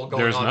anything simple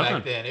going on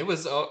back then. It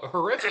was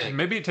horrific.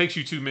 Maybe it takes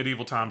you to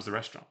medieval times, the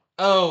restaurant.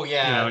 Oh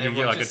yeah, you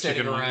get like a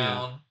chicken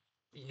around,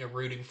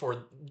 rooting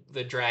for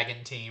the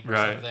dragon team or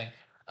something.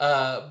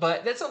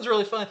 But that sounds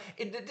really fun.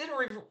 It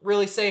didn't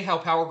really say how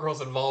Power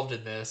Girl's involved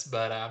in this,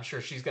 but I'm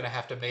sure she's going to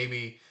have to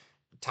maybe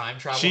time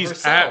travel herself.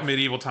 She's at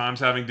medieval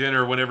times having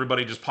dinner when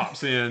everybody just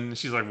pops in.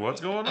 She's like,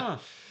 what's going on?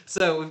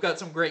 So we've got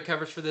some great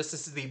covers for this.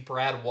 This is the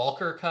Brad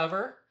Walker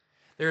cover.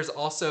 There's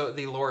also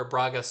the Laura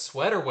Braga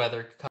sweater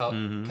weather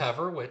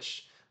cover,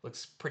 which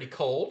looks pretty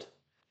cold.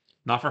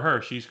 Not for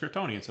her. She's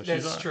Kryptonian, so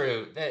she's... That's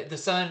true. The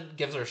sun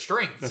gives her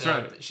strength. That's so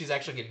right. She's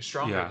actually getting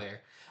stronger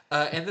there.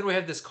 And then we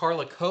have this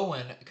Carla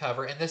Cohen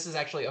cover, and this is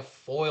actually a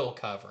foil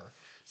cover.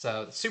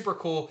 So super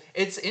cool.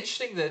 It's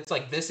interesting that it's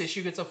like this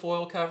issue gets a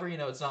foil cover.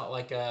 It's not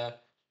like a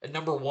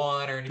number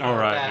 1 or anything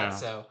like that. Yeah.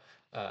 So,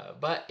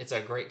 but it's a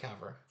great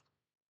cover.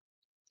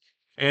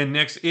 And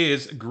next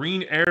is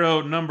Green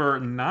Arrow number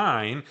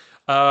 9.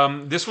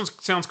 This one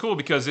sounds cool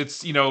because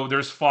it's,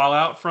 there's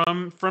fallout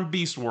from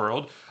Beast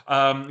World.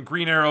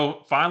 Green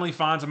Arrow finally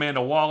finds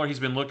Amanda Waller. He's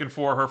been looking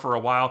for her for a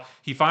while.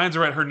 He finds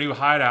her at her new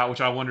hideout,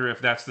 which I wonder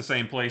if that's the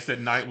same place that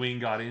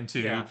Nightwing got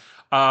into. Yeah.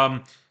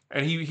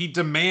 And he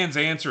demands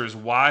answers.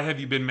 Why have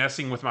you been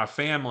messing with my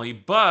family?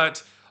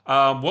 But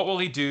what will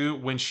he do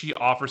when she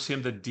offers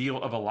him the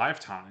deal of a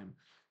lifetime?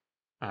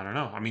 I don't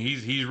know. I mean,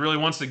 he really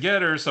wants to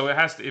get her, so it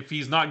has to. If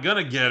he's not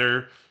gonna get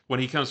her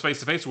when he comes face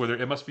to face with her,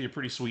 it must be a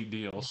pretty sweet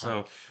deal.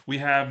 So we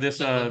have this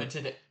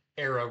limited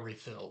arrow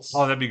refills.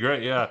 Oh, that'd be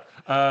great. Yeah,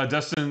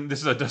 Dustin.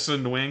 This is a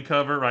Dustin Nguyen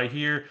cover right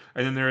here,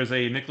 and then there is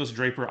a Nicholas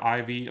Draper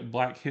Ivy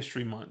Black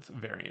History Month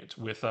variant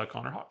with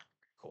Connor Hawk.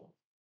 Cool.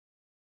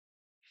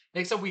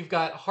 Next up, we've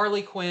got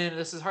Harley Quinn.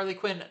 This is Harley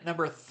Quinn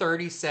number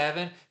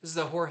 37. This is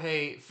a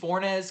Jorge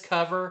Fornes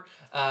cover.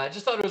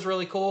 Just thought it was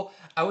really cool.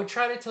 I would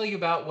try to tell you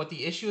about what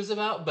the issue is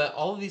about, but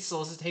all of these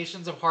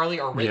solicitations of Harley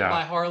are written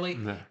by Harley,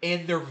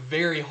 and they're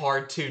very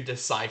hard to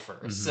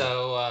decipher.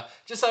 So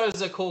just thought it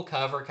was a cool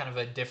cover, kind of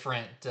a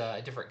different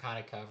kind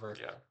of cover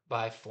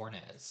by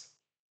Fornes.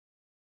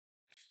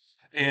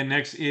 And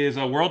next is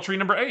World Tree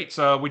number 8.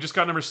 We just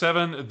got number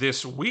 7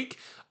 this week.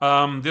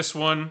 This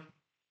one,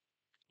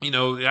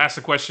 asked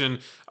the question,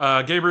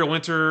 Gabriel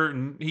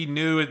Winter, he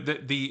knew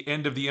that the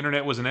end of the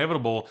internet was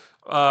inevitable,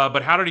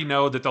 but how did he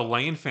know that the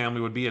Lane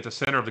family would be at the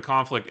center of the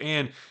conflict?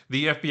 And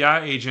the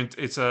FBI agent,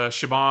 it's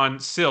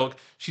Siobhan Silk,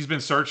 she's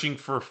been searching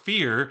for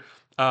Fear,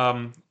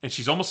 and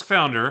she's almost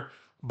found her,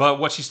 but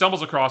what she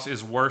stumbles across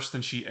is worse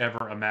than she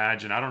ever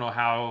imagined. I don't know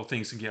how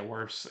things can get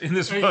worse in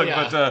this book,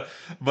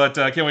 but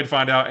can't wait to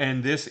find out.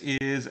 And this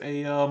is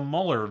a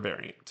Muller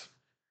variant.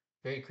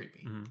 Very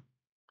creepy.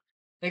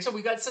 Next up,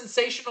 we got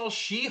Sensational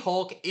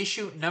She-Hulk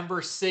issue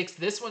number 6.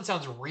 This one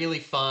sounds really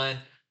fun.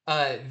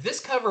 This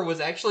cover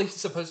was actually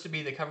supposed to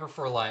be the cover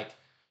for like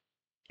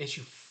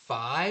issue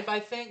 5, I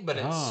think, but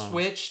it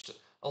switched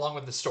along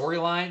with the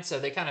storyline, so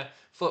they kind of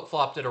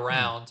flip-flopped it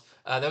around.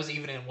 That was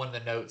even in one of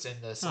the notes in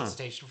the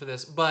solicitation for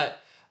this.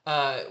 But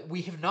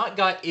we have not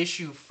got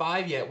issue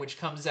 5 yet, which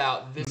comes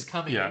out this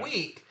coming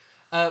week.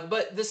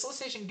 But the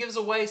solicitation gives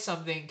away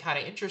something kind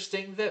of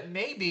interesting that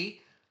maybe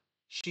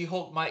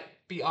She-Hulk might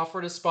be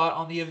offered a spot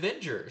on the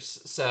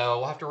Avengers. So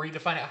we'll have to read to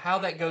find out how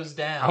that goes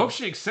down. I hope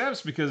she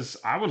accepts, because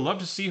I would love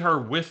to see her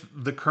with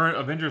the current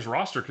Avengers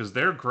roster, because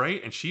they're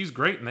great and she's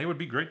great and they would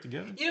be great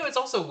together. It's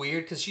also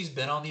weird because she's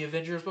been on the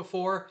Avengers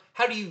before.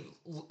 How do you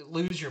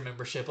lose your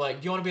membership? Like,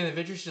 do you want to be in the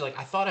Avengers? She's like,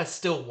 I thought I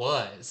still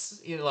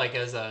was. Like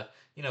as a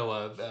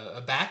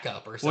a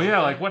backup or something. Well,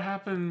 yeah, like what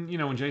happened?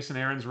 When Jason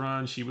Aaron's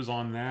run, she was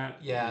on that.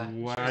 Yeah, she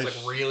was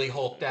like really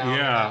hulked out.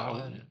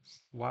 Yeah.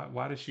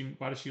 Why did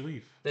she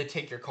leave? They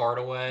take your card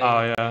away.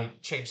 Oh yeah. They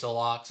change the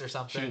locks or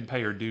something. She didn't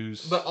pay her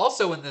dues. But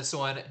also in this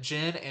one,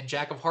 Jen and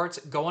Jack of Hearts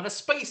go on a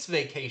space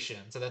vacation.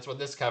 So that's what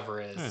this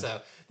cover is. So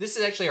this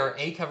is actually our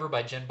A cover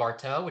by Jen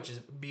Bartel, which is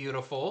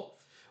beautiful.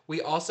 We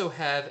also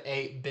have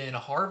a Ben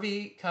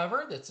Harvey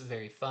cover that's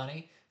very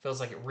funny. Feels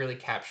like it really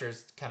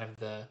captures kind of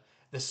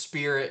the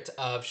spirit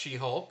of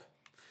She-Hulk.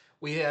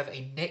 We have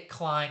a Nick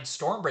Klein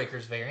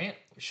Stormbreakers variant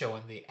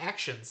showing the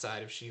action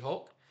side of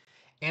She-Hulk.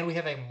 And we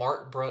have a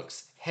Mark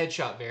Brooks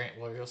headshot variant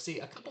where you'll see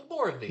a couple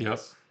more of these. Yep.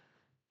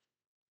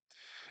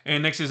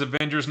 And next is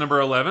Avengers number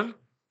 11.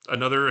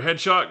 Another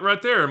headshot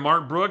right there,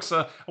 Mark Brooks.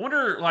 I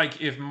wonder,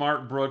 if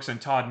Mark Brooks and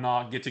Todd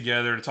Knock get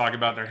together to talk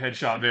about their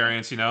headshot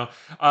variants,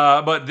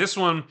 But this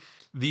one,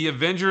 the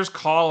Avengers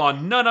call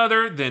on none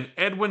other than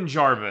Edwin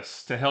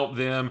Jarvis to help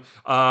them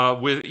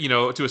with,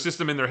 to assist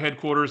them in their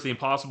headquarters, the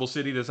impossible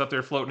city that's up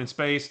there floating in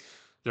space.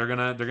 They're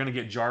gonna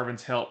get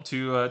Jarvin's help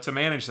to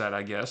manage that,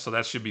 I guess. So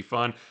that should be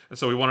fun. And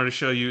so we wanted to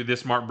show you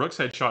this Mark Brooks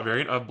headshot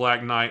variant of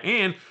Black Knight,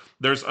 and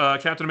there's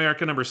Captain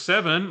America number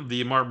 7,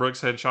 the Mark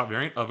Brooks headshot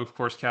variant of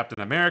course,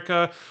 Captain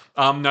America.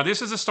 Now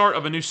this is the start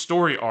of a new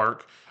story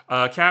arc.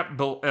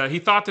 He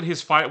thought that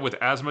his fight with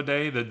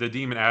Asmodee, the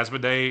demon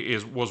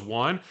Asmodee, was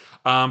won,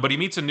 but he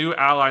meets a new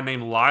ally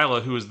named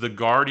Lila, who is the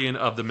guardian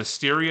of the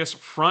mysterious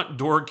Front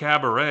Door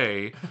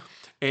Cabaret.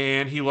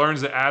 And he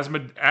learns that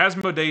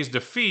Asmodee's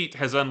defeat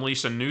has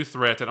unleashed a new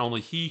threat that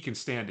only he can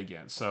stand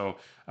against. So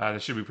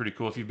that should be pretty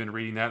cool if you've been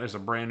reading that. There's a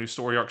brand new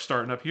story arc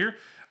starting up here.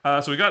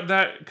 So we got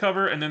that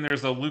cover, and then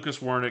there's the Lucas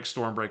Wernick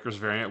Stormbreakers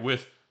variant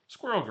with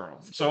Squirrel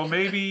Girl. So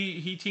maybe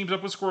he teams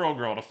up with Squirrel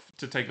Girl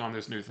to take on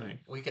this new thing.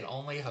 We can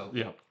only hope.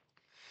 Yeah.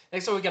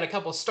 Next up, we got a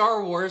couple of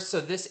Star Wars. So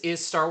this is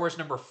Star Wars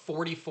number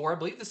 44. I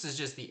believe this is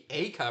just the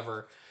A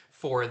cover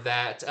for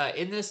that.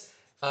 In this,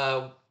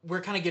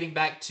 we're kind of getting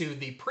back to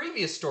the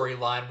previous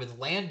storyline with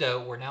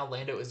Lando, where now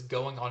Lando is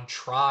going on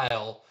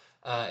trial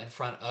in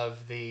front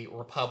of the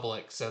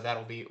Republic. So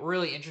that'll be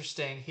really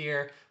interesting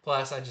here.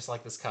 Plus, I just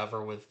like this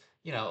cover with,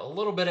 a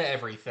little bit of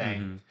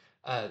everything.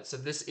 So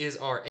this is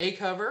our A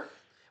cover.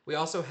 We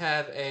also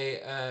have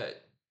a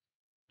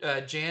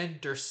Jan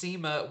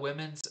Duursema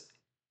Women's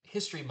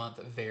History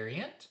Month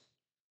variant.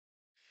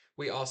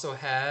 We also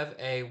have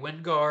a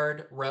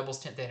Wingard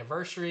Rebels 10th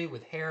Anniversary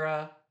with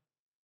Hera.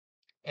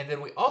 And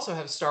then we also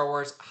have Star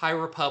Wars High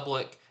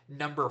Republic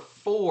number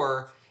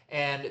 4.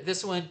 And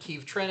this one,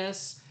 Keeve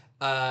Trennis,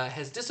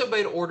 has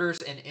disobeyed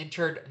orders and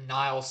entered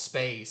Nile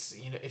space.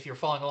 If you're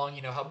following along,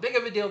 you know how big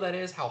of a deal that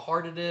is, how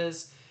hard it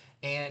is,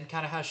 and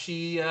kind of how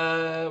she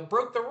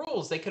broke the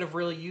rules. They could have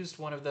really used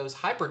one of those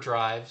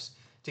hyperdrives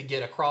to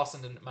get across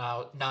into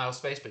Nile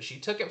space, but she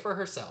took it for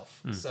herself.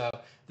 So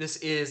this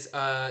is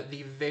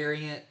the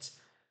variant,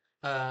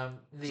 the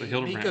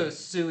Miko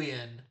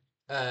Suian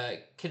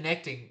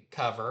connecting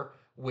cover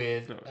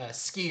with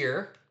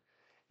Skier.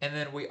 And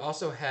then we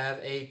also have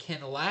a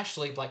Ken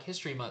Lashley Black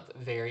History Month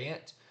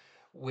variant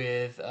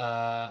with,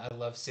 I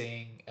love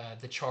seeing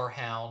the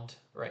Charhound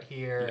right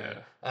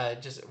here.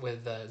 Just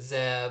with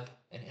Zeb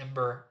and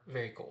Ember.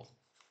 Very cool.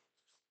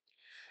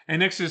 And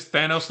next is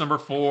Thanos number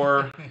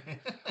 4.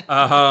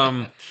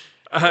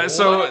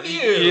 So you?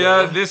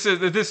 yeah, this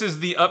is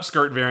the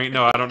upskirt variant.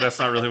 No, I don't. That's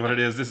not really what it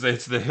is.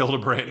 It's the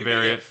Hildebrandt You're gonna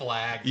variant. get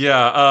flagged.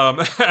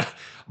 Yeah.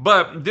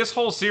 But this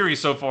whole series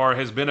so far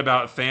has been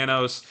about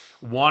Thanos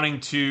wanting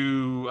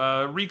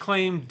to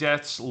reclaim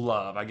Death's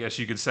love, I guess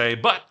you could say.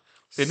 But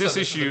in So this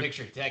this is the issue,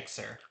 picture you take,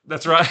 sir.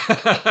 that's right.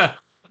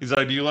 He's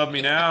like, "Do you love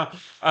me now?"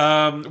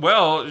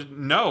 Well,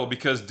 no,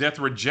 because Death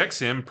rejects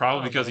him,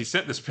 probably because he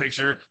sent this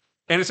picture.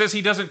 And it says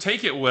he doesn't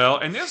take it well.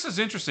 And this is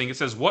interesting. It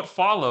says, "What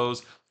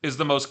follows is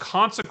the most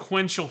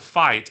consequential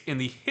fight in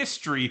the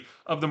history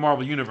of the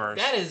Marvel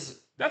Universe."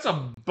 That's a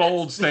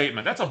bold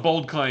statement. That's a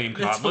bold claim,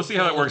 Cobb. Let's see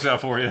how that works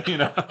out for you.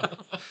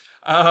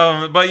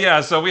 But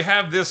yeah, so we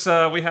have this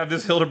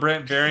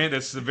Hildebrandt variant.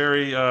 That's a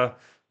very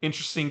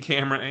interesting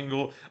camera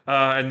angle,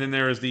 and then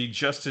there is the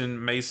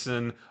Justin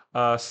Mason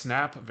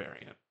snap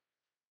variant.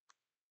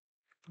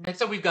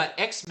 Next up, we've got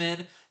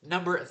X-Men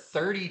number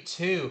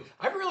 32.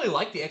 I really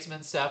like the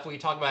X-Men stuff. We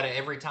talk about it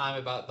every time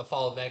about the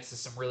Fall of X.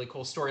 There's some really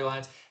cool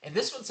storylines. And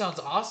this one sounds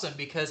awesome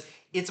because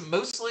it's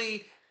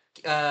mostly,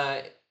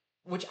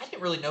 which I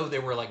didn't really know they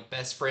were like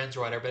best friends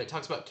or whatever, but it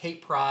talks about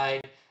Kate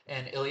Pryde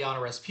and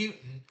Ilyana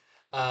Rasputin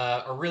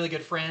are really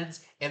good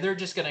friends. And they're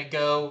just going to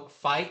go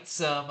fight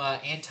some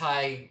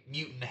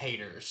anti-mutant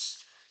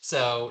haters.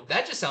 So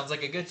that just sounds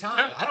like a good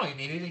time. I don't even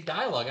need any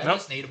dialogue. I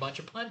just need a bunch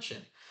of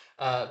punching.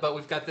 But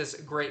we've got this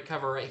great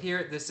cover right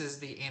here. This is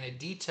the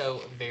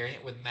Anadito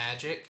variant with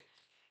magic.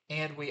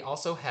 And we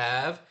also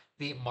have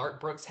the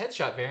Mark Brooks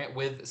headshot variant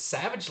with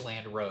Savage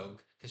Land Rogue,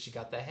 because she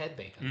got that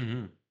headband.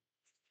 Mm-hmm.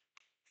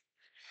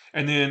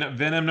 And then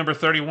Venom number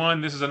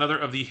 31. This is another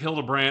of the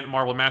Hildebrandt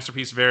Marvel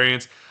Masterpiece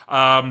variants.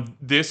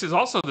 This is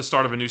also the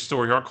start of a new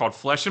story arc called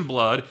Flesh and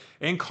Blood.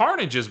 And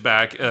Carnage is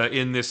back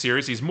in this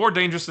series. He's more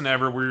dangerous than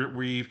ever.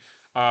 We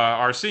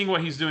are seeing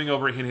what he's doing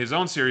over in his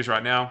own series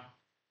right now.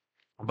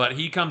 But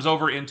he comes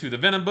over into the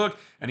Venom book,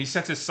 and he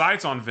sets his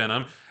sights on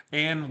Venom.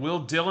 And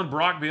will Dylan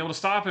Brock be able to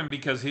stop him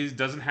because he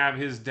doesn't have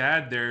his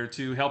dad there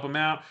to help him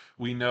out?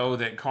 We know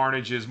that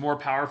Carnage is more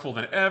powerful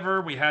than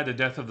ever. We had the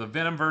Death of the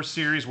Venomverse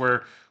series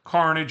where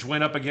Carnage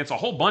went up against a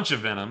whole bunch of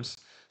Venoms.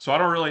 So I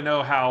don't really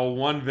know how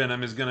one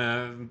Venom is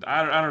gonna.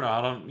 I don't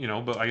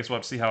know. But I guess we'll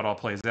have to see how it all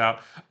plays out.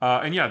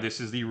 And yeah,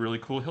 this is the really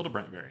cool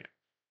Hildebrandt variant.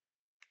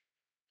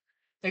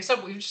 Next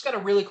up, we've just got a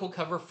really cool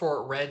cover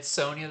for Red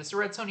Sonja. This is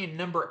Red Sonja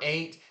number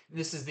 8.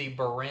 This is the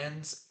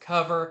Berens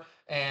cover.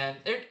 And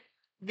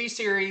these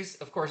series,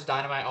 of course,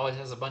 Dynamite always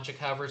has a bunch of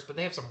covers, but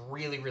they have some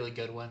really, really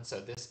good ones. So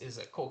this is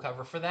a cool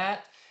cover for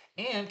that.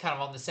 And kind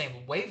of on the same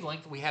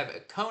wavelength, we have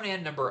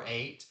Conan number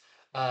 8,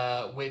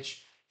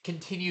 which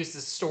continues the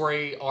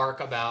story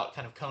arc about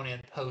kind of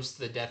Conan post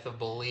the death of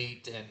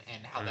Belit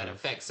and how that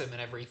affects him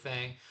and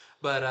everything.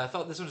 But I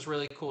thought this one was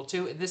really cool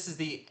too. And this is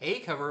the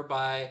A cover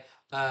by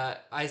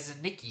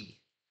Eisenicki.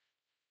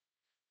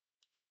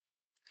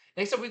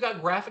 Next up, we've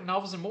got graphic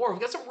novels and more.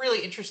 We've got some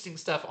really interesting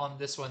stuff on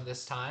this one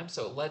this time,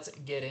 so let's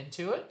get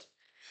into it.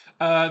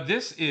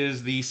 This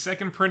is the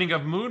second printing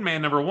of Moon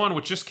Man number 1,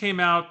 which just came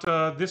out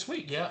this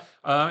week. Yeah.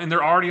 And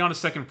they're already on a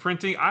second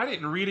printing. I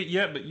didn't read it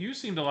yet, but you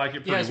seem to like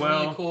it pretty well. Yeah,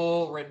 it's really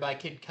cool. Written by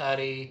Kid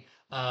Cudi.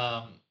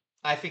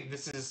 I think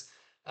this is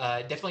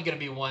definitely going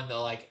to be one that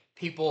like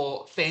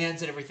people,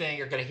 fans and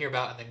everything are going to hear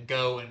about and then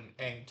go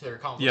and to their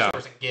comic book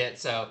stores and get.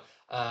 So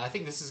I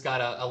think this has got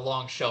a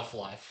long shelf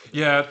life.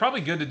 Yeah, it's probably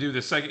good to do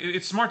the second.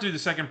 It's smart to do the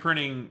second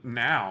printing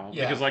now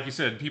because, like you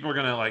said, people are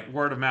going to like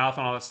word of mouth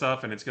and all that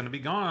stuff, and it's going to be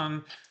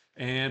gone.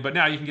 But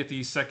now you can get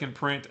the second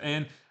print,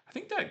 and I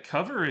think that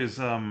cover is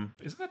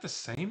isn't that the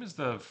same as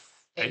the?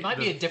 It might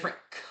be a different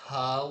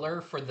color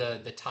for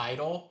the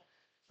title.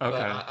 Okay,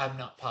 but I'm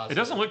not positive.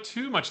 It doesn't look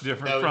too much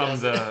different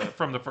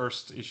from the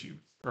first issue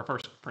or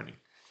first printing.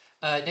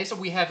 Next up,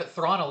 we have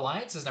Thrawn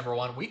Alliances number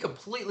 1. We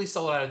completely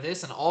sold out of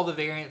this and all the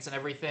variants and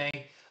everything.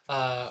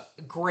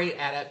 Great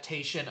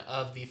adaptation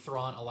of the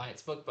Thrawn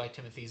Alliance book by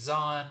Timothy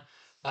Zahn.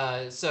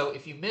 So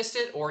if you missed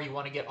it or you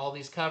want to get all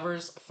these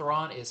covers,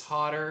 Thrawn is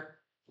hotter,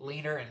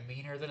 leaner, and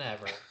meaner than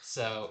ever.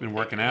 So been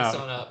working out.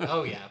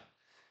 Oh yeah.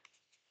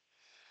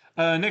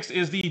 Next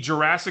is the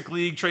Jurassic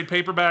League trade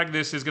paperback.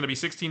 This is going to be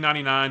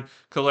 $16.99.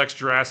 Collects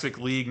Jurassic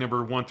League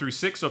number 1 through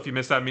 6. So if you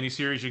missed that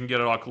miniseries, you can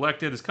get it all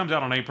collected. This comes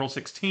out on April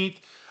 16th.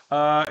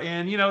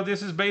 And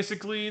this is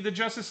basically the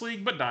Justice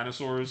League, but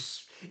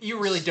dinosaurs. You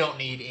really don't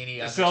need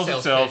any other sells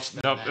itself.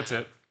 Nope, that's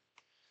it.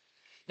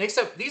 Next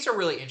up, these are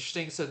really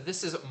interesting. So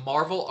this is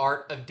Marvel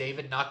Art of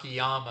David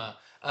Nakayama.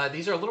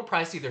 These are a little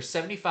pricey. They're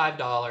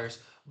 $75.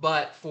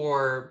 But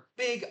for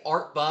big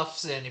art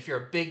buffs, and if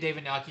you're a big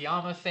David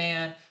Nakayama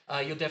fan,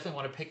 you'll definitely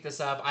want to pick this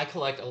up. I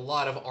collect a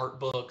lot of art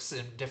books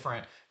and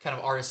different kind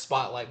of artist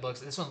spotlight books.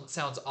 This one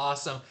sounds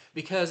awesome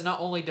because not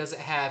only does it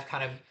have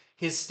kind of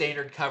his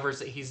standard covers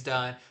that he's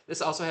done,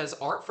 this also has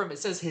art from, it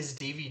says his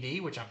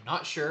DVD, which I'm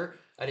not sure.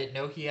 I didn't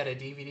know he had a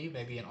DVD,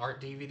 maybe an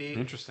art DVD.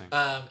 Interesting.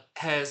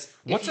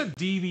 What's a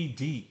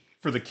DVD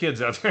for the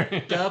kids out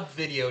there?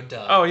 Video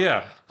dub. Oh,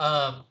 yeah.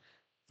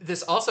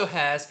 This also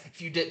has,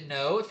 if you didn't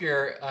know, if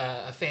you're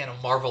a fan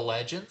of Marvel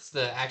Legends,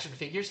 the action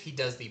figures, he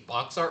does the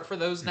box art for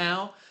those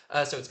now.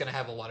 So it's going to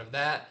have a lot of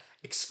that.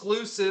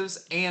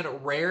 exclusives and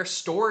rare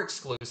store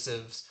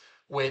exclusives,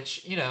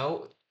 which, you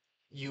know,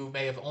 you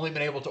may have only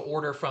been able to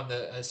order from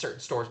a certain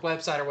store's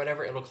website or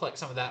whatever. It'll collect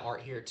some of that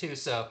art here too.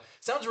 So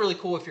sounds really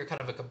cool if you're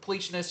kind of a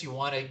completionist. You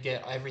want to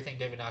get everything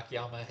David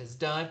Nakayama has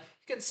done.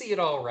 You can see it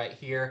all right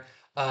here.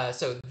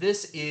 So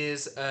this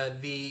is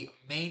the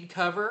main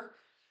cover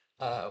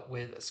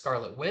with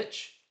Scarlet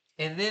Witch.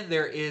 And then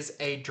there is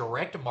a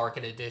direct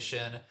market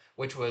edition,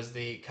 which was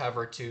the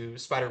cover to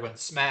Spider-Gwen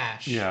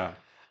Smash. Yeah.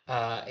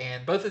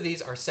 And both of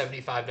these are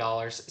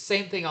 $75.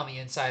 Same thing on the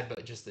inside,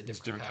 but just the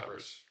different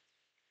covers.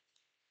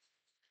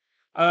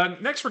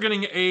 Next, we're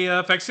getting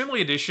a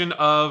facsimile edition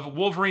of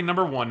Wolverine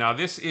 #1. Now,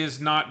 this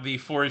is not the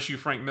 4-issue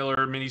Frank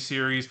Miller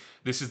miniseries.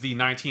 This is the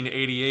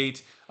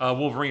 1988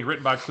 Wolverine,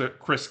 written by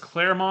Chris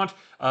Claremont.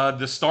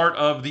 The start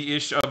of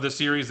the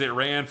series that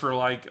ran for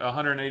like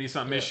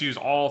 180-something issues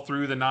all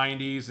through the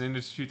 90s and into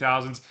the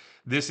 2000s.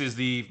 This is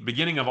the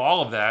beginning of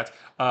all of that,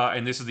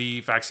 and this is the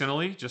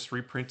facsimile, just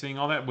reprinting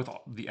all that with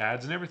all the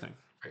ads and everything.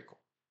 Very cool.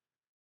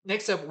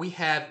 Next up, we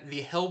have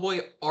the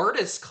Hellboy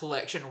Artist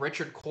Collection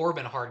Richard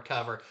Corbin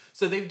hardcover.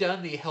 So they've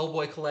done the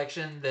Hellboy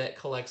collection that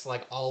collects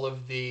like all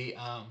of the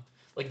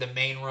like the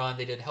main run.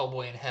 They did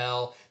Hellboy in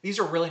Hell. These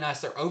are really nice.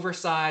 They're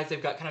oversized.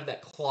 They've got kind of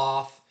that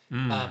cloth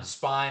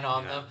spine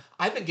on them.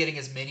 I've been getting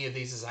as many of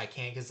these as I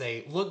can because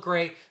they look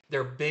great.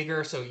 They're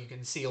bigger, so you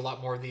can see a lot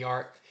more of the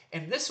art.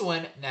 And this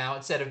one now,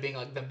 instead of being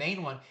like the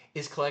main one,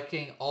 is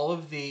collecting all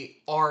of the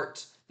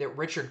art that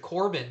Richard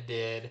Corbin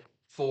did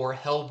for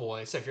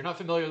Hellboy. So if you're not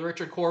familiar with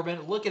Richard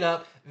Corbin, look it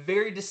up.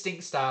 Very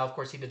distinct style. Of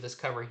course, he did this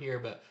cover here,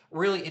 but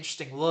really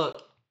interesting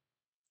look.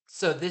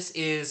 So this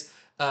is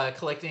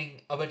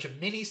collecting a bunch of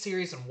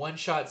mini-series and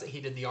one-shots that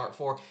he did the art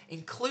for,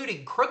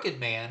 including Crooked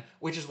Man,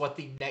 which is what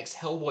the next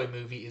Hellboy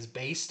movie is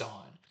based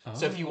on. Oh.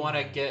 So if you want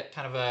to get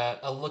kind of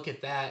a look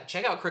at that,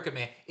 check out Crooked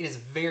Man. It is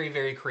very,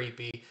 very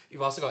creepy.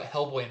 You've also got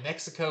Hellboy in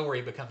Mexico, where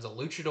he becomes a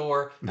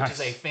luchador, which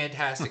is a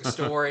fantastic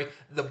story.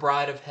 The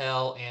Bride of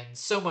Hell, and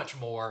so much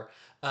more.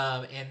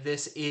 And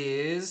this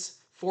is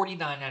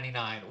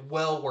 $49.99.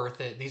 Well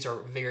worth it. These are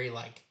very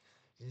like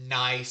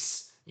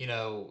nice, you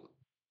know,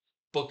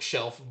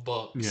 bookshelf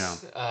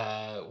books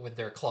with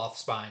their cloth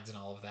spines and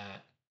all of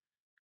that.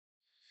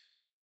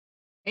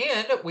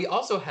 And we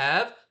also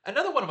have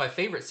another one of my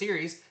favorite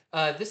series.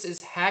 This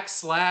is Hack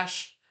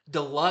Slash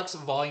Deluxe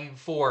Volume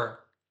 4.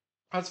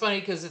 It's funny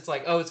because it's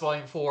like, oh, it's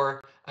Volume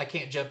 4. I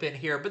can't jump in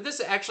here. But this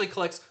actually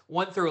collects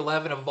 1 through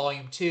 11 of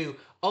Volume 2.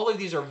 All of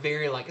these are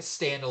very like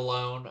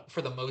standalone,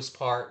 for the most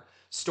part,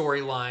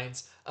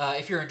 storylines.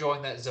 If you're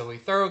enjoying that Zoe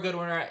Thorogood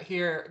one right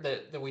here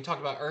that we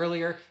talked about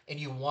earlier, and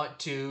you want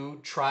to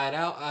try it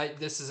out,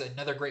 this is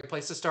another great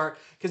place to start,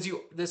 because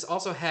this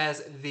also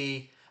has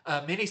the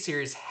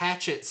miniseries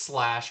Hatchet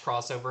Slash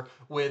crossover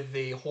with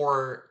the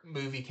horror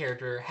movie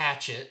character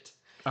Hatchet.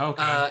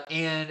 Okay.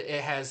 And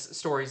it has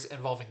stories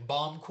involving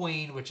Bomb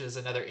Queen, which is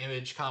another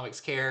Image Comics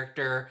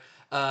character.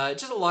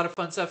 Just a lot of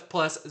fun stuff,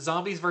 plus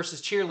Zombies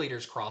versus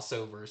Cheerleaders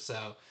crossover.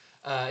 So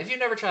if you've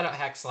never tried out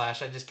Hack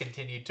Slash, I just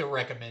continue to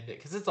recommend it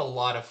because it's a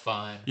lot of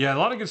fun. Yeah, a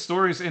lot of good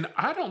stories, and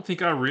I don't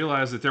think I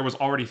realized that there was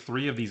already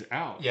 3 of these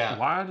out. Yeah.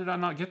 Why did I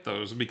not get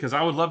those? Because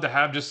I would love to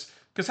have just...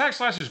 Because Hack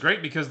Slash is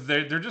great because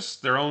they're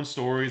just their own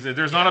stories.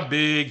 There's not a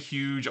big,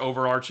 huge,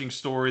 overarching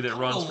story that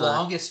runs the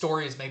longest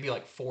story is maybe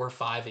like 4 or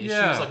 5 issues,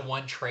 like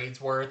one trade's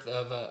worth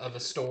of a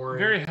story.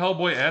 Very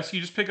Hellboy-esque. You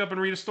just pick up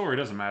and read a story. It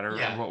doesn't matter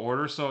what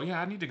order. So,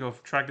 yeah, I need to go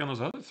track down those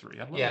other 3.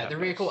 I'd love they're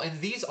very cool.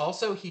 And these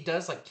also, he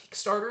does like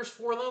Kickstarters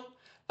for them.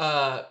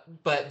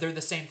 But they're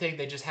the same thing.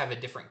 They just have a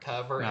different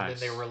cover, and then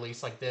they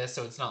release like this,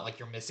 so it's not like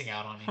you're missing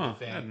out on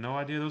anything. I had no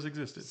idea those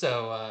existed.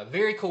 So,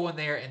 very cool in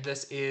there, and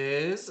this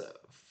is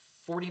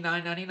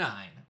 $49.99.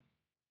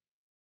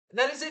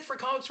 That is it for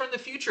Comics from the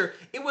Future.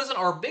 It wasn't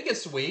our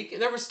biggest week.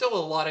 There was still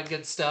a lot of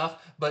good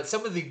stuff, but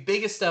some of the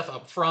biggest stuff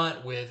up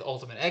front with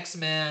Ultimate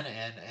X-Men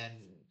and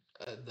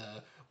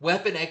the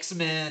Weapon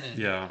X-Men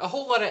and a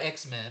whole lot of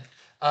X-Men.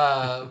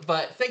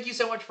 But thank you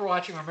so much for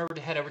watching. Remember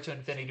to head over to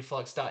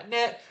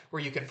infinityflux.net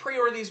where you can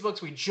pre-order these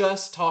books we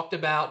just talked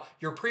about.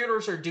 Your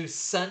pre-orders are due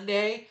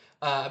Sunday.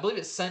 I believe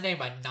it's Sunday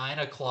by 9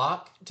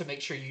 o'clock to make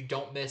sure you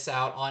don't miss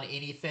out on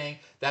anything.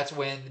 That's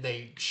when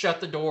they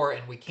shut the door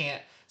and we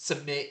can't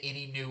submit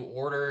any new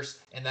orders.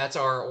 And that's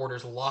our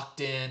orders locked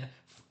in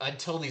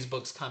until these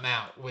books come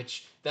out,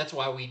 which that's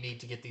why we need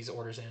to get these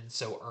orders in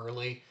so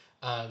early.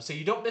 So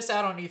you don't miss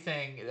out on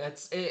anything.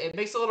 It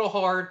makes it a little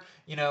hard,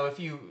 you know, if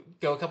you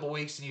go a couple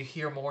weeks and you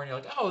hear more and you're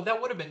like, oh,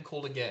 that would have been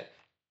cool to get.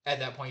 At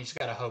that point, you just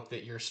got to hope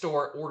that your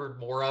store ordered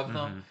more of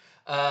them.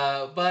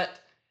 But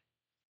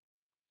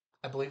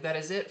I believe that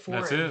is it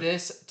for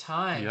this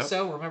time.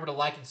 So remember to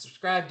like and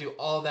subscribe, do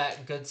all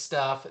that good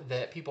stuff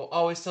that people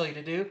always tell you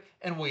to do,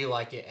 and we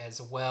like it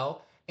as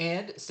well.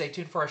 And stay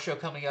tuned for our show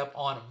coming up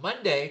on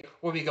Monday.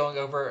 We'll be going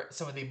over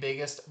some of the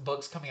biggest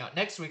books coming out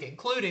next week,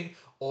 including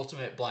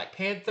Ultimate Black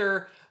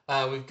Panther.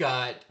 We've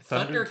got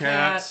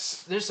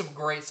Thundercats. There's some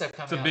great stuff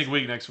coming out. It's a big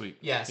week next week.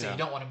 Yeah, so you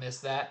don't want to miss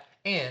that.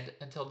 And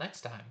until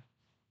next time,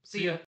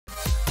 see ya.